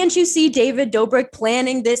 can't you see David Dobrik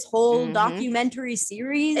planning this whole documentary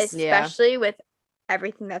series, especially with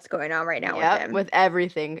everything that's going on right now with him, with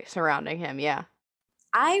everything surrounding him.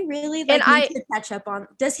 I really need to catch up on.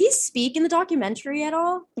 Does he speak in the documentary at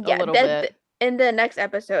all? Yeah, a little bit. In the next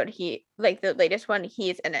episode, he like the latest one,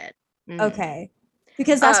 he's in it. Okay,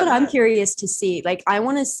 because that's what I'm curious to see. Like, I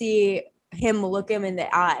want to see him look him in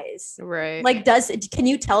the eyes. Right. Like, can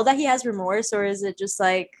you tell that he has remorse, or is it just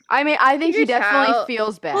like? I mean, I think he definitely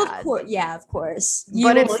feels bad. Well, of course.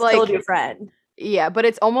 But it's like killed your friend. Yeah, but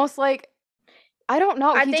it's almost like, I don't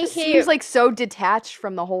know. He just seems like so detached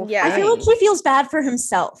from the whole thing. I feel like he feels bad for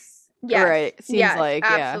himself. Yeah. Right. Seems like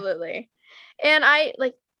absolutely. And I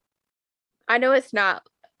know it's not.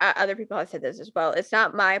 Other people have said this as well. It's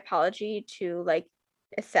not my apology to like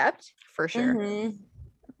accept, for sure.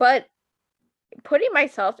 But putting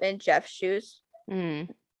myself in Jeff's shoes,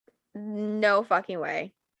 no fucking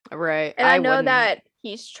way. Right. And I know that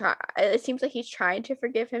he's trying. It seems like he's trying to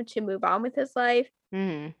forgive him to move on with his life.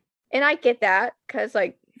 And I get that, because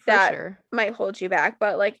like that might hold you back,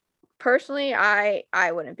 but like personally, I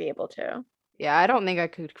wouldn't be able to. Yeah, I don't think I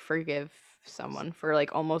could forgive someone for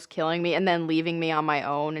like almost killing me and then leaving me on my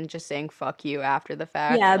own and just saying fuck you after the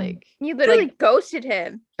fact. Yeah, like you literally ghosted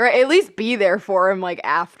him. Right, at least be there for him like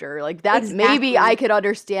after. Like that's maybe I could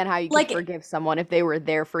understand how you could forgive someone if they were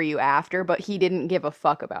there for you after, but he didn't give a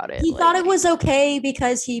fuck about it. He thought it was okay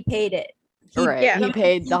because he paid it. He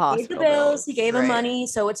paid the hospital bills. He gave him money,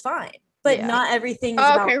 so it's fine. But not everything is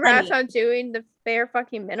about congrats money. on doing the bare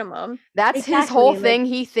fucking minimum. That's his whole thing.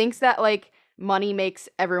 He thinks that like money makes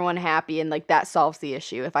everyone happy and like that solves the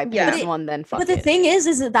issue. If I pay someone, then fuck it. But the thing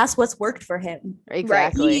is that that's what's worked for him.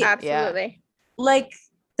 Exactly. Absolutely. Like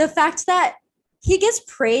the fact that he gets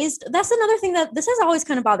praised, that's another thing that this has always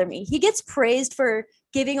kind of bothered me. He gets praised for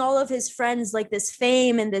giving all of his friends like this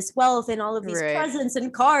fame and this wealth and all of these presents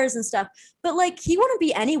and cars and stuff. But like he wouldn't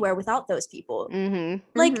be anywhere without those people.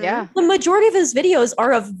 Like the majority of his videos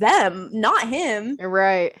are of them, not him.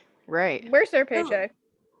 Right. Where's their paycheck?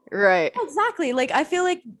 Right. Exactly. Like I feel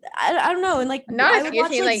like I don't know. And like I would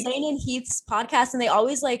watch like Zayn and Heath's podcast and they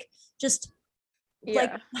always like just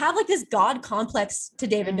like have like this god complex to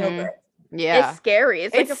David Dobrik. Yeah, it's scary.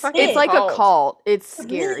 It's like a fucking it's like cult. A cult. It's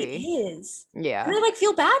scary. It really is. Yeah. And I like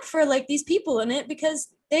feel bad for like these people in it because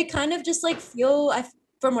they kind of just like feel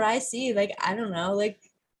from what I see, like I don't know, like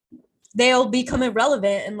they'll become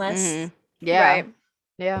irrelevant unless Yeah.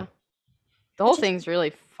 The whole thing's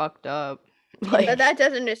really fucked up. Like, but that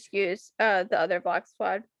doesn't excuse the other Block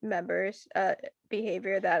Squad members'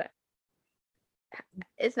 behavior that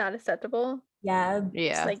is not acceptable. Yeah.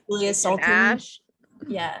 It's like really assaulting. Ash.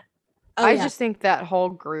 Yeah. I just think that whole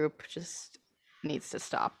group just needs to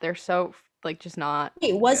stop. They're so like just not.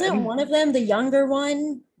 Wait, wasn't one of them the younger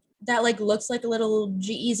one that like looks like a little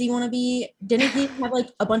G-Eazy wannabe? Didn't he have like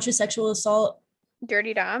a bunch of sexual assault?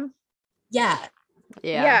 Dirty Dom? Yeah.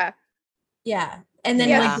 And then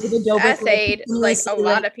like David Dobrik essayed like a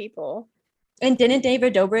lot of people. And didn't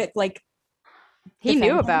David Dobrik like he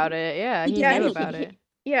knew about it? Yeah, he knew about it.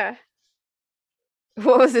 Yeah.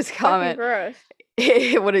 What was his comment? Gross.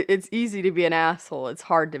 It's easy to be an asshole. It's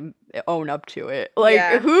hard to own up to it.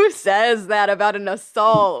 Like, who says that about an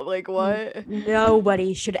assault? Like, what?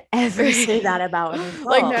 Nobody should ever say that about an assault.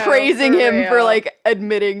 Like, praising him for, like,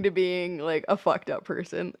 admitting to being, like, a fucked up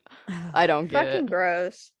person. I don't get it. Fucking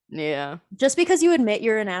gross. Yeah. Just because you admit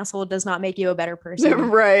you're an asshole does not make you a better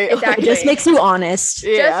person. Right. Exactly. It just makes you honest.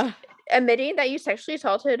 Yeah. Just admitting that you sexually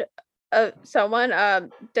assaulted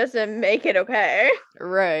someone doesn't make it okay.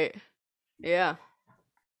 Right. Yeah.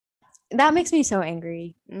 That makes me so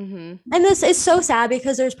angry. And this is so sad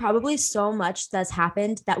because there's probably so much that's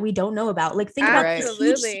happened that we don't know about. Like, think about this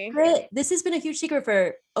huge secret. This has been a huge secret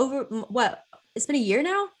for over what? It's been a year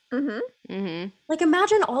now. Like,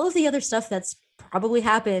 imagine all of the other stuff that's probably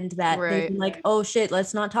happened that they've been like, oh shit,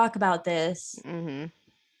 let's not talk about this.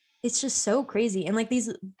 It's just so crazy, and like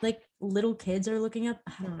these like little kids are looking up.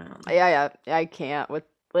 I don't know. Yeah. I can't with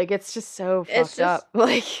like it's just so fucked up.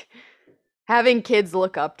 Like. Having kids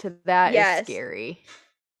look up to that is scary.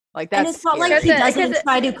 Like that's and it's not like he doesn't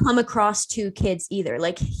try to come across to kids either.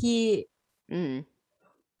 Like he and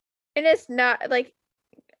it's not like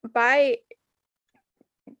by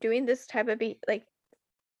doing this type of like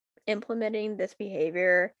implementing this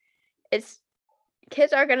behavior, it's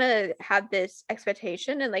kids are gonna have this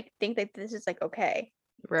expectation and like think that this is like okay.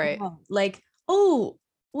 Right. Like, oh,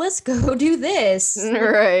 let's go do this.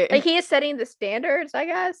 Right. Like he is setting the standards, I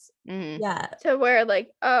guess. Yeah. To where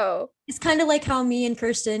like, oh. It's kind of like how me and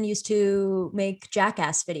Kirsten used to make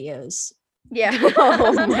Jackass videos. Yeah.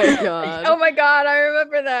 Oh my god. Oh my god, I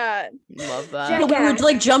remember that. Love that. We would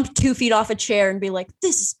like jump 2 feet off a chair and be like,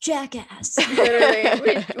 this is Jackass.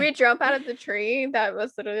 Literally. we jump out of the tree that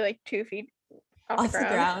was literally like 2 feet off the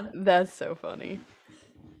ground. That's so funny.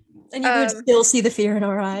 And you could still see the fear in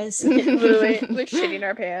our eyes. Literally, like shitting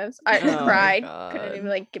our pants. I cried. Couldn't even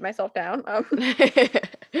like get myself down.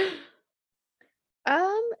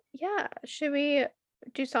 Yeah. Should we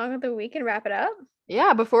do song of the week and wrap it up?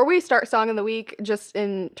 Yeah, before we start song of the week, just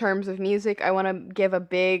in terms of music, I want to give a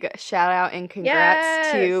big shout out and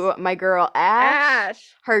congrats to my girl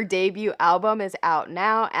Ash. Her debut album is out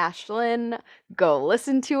now. Ashlyn, go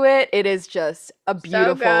listen to it. It is just a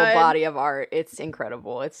beautiful body of art. It's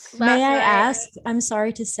incredible. May I ask? I'm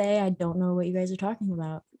sorry to say I don't know what you guys are talking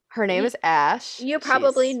about. Her name is Ash. You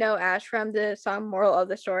probably know Ash from the song Moral of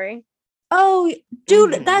the Story. Oh,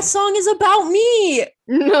 dude, that song is about me. I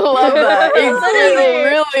love that. It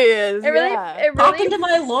really is. It really talking to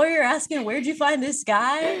my lawyer, asking where'd you find this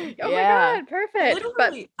guy? Oh my god, perfect.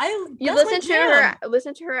 Literally, you listen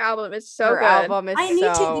to her album. It's so good. Album is I need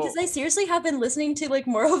to because I seriously have been listening to like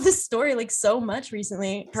Moral of the Story like so much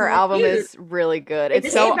recently. Her album is really good.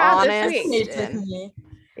 It's so honest.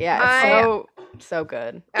 Yeah, it's so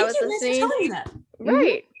good. I was listening. Telling me that.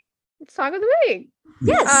 Right. Song of the week.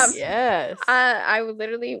 Yes. Yes. I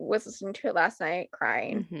literally was listening to it last night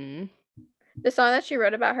crying. The song that she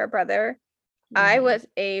wrote about her brother, I was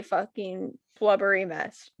a fucking blubbery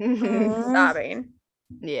mess. Sobbing.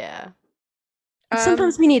 Yeah.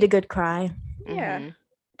 Sometimes we need a good cry. Yeah.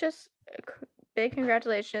 Just big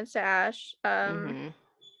congratulations to Ash.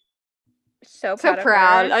 So proud of her.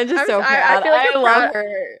 I'm just so proud. I love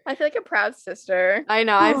her. I feel like a proud sister. I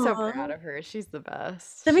know. I'm so proud of her. She's the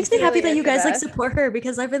best. That makes me happy that you guys like support her,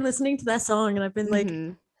 because I've been listening to that song and I've been like,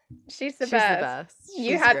 she's the best.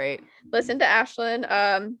 She's great. Listen to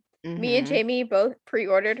Ashlyn. Me and Jamie both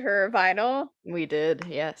pre-ordered her vinyl. We did,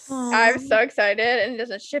 yes. I'm so excited, and it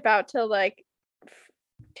doesn't ship out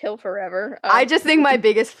till forever. I just think my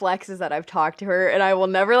biggest flex is that I've talked to her, and I will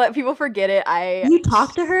never let people forget it. You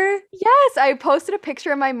talked to her? Yes, I posted a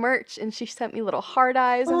picture of my merch, and she sent me little heart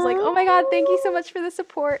eyes. I was like, oh my god, thank you so much for the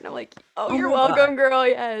support. And I'm like, oh you're welcome, girl.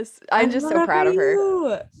 Yes. I'm just so proud of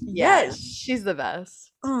her. Yes, she's the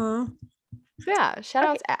best. Yeah, shout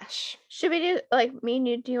out to Ash. Should we do, like, me and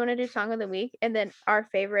you, do you want to do Song of the Week, and then our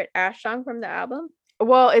favorite Ash song from the album?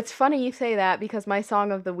 Well, it's funny you say that, because my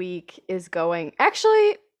Song of the Week is going...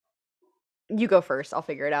 Actually, you go first. I'll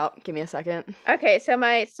figure it out. Give me a second. Okay, so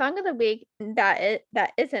my Song of the Week that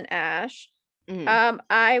isn't Ash,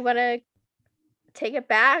 I want to take it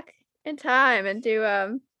back in time and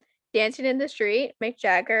do Dancing in the Street, Mick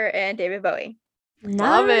Jagger, and David Bowie.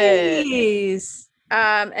 Love it.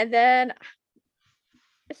 And then...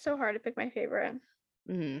 It's so hard to pick my favorite.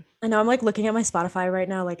 I know, I'm like looking at my Spotify right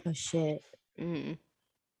now, like, oh shit.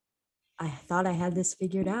 I thought I had this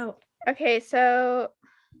figured out. Okay, so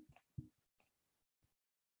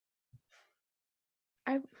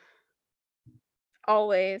I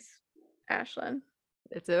always Ashlyn.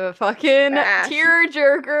 It's a fucking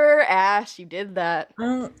tearjerker. Ash, you did that.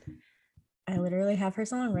 I literally have her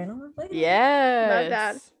song right on my playlist. Yes. Love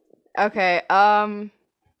that. Okay,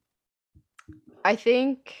 I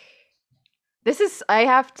think I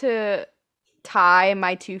have to tie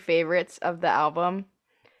my two favorites of the album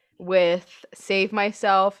with Save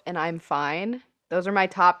Myself and I'm Fine. Those are my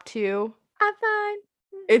top two. I'm fine.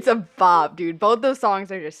 It's a bop, dude. Both those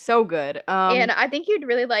songs are just so good. And I think you'd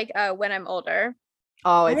really like When I'm Older.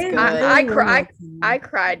 Oh, it's good. I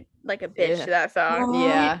cried like a bitch to that song.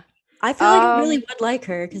 Yeah. I feel like I really would like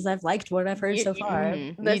her, because I've liked what I've heard so far.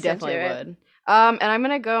 You definitely would. And I'm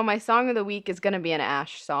gonna go. My song of the week is gonna be an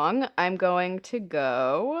Ash song. I'm going to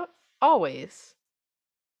go Always.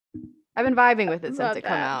 I've been vibing with it since it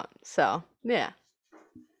came out. So yeah.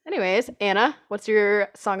 Anyways, Anna, what's your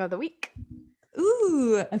song of the week?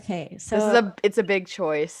 Ooh, okay. So it's a big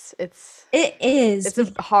choice. It is. It's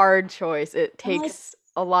a hard choice. It takes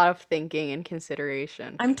a lot of thinking and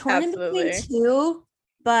consideration. I'm torn in between two,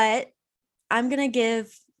 but I'm gonna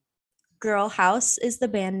give Girl House is the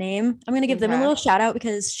band name. I'm gonna give them a little shout out,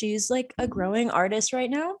 because she's like a growing artist right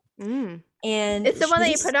now. And it's the one that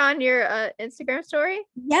you put on your Instagram story.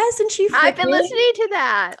 Yes, and I've been listening to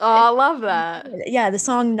that. Oh, I love that. Yeah, the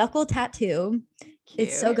song Knuckle Tattoo. Cute.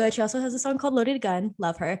 It's so good. She also has a song called Loaded Gun.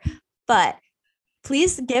 Love her. But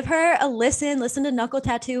please give her a listen. Listen to Knuckle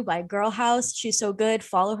Tattoo by Girl House. She's so good.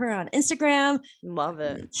 Follow her on Instagram. Love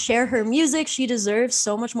it. Share her music. She deserves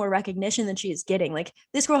so much more recognition than she is getting. Like,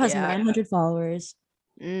 this girl has 900 followers.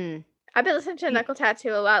 I've been listening to Knuckle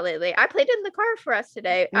Tattoo a lot lately. I played it in the car for us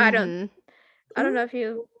today. I don't know if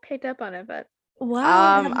you picked up on it, but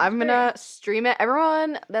wow. I'm gonna stream it.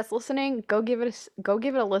 Everyone that's listening, go give it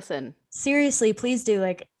a listen. Seriously, please do.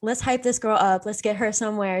 Like, let's hype this girl up. Let's get her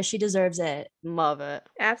somewhere. She deserves it. Love it.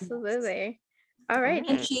 Absolutely. All right.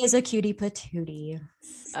 And she is a cutie patootie.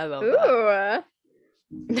 I love that.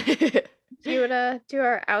 Do you wanna do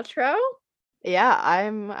our outro? Yeah,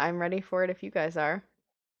 I'm ready for it if you guys are.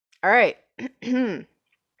 All right.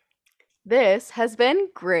 This has been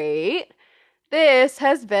great. This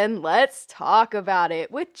has been Let's Talk About It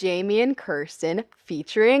with Jamie and Kirsten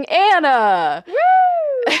featuring Anna.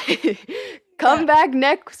 Woo! Come back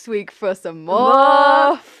next week for some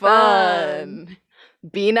more fun.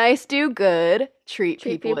 Be nice, do good, treat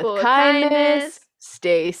people with kindness,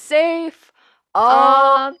 stay safe,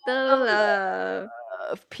 all the love.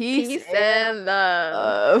 Peace and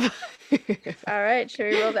love. All right,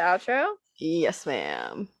 should we roll the outro? Yes,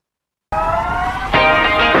 ma'am.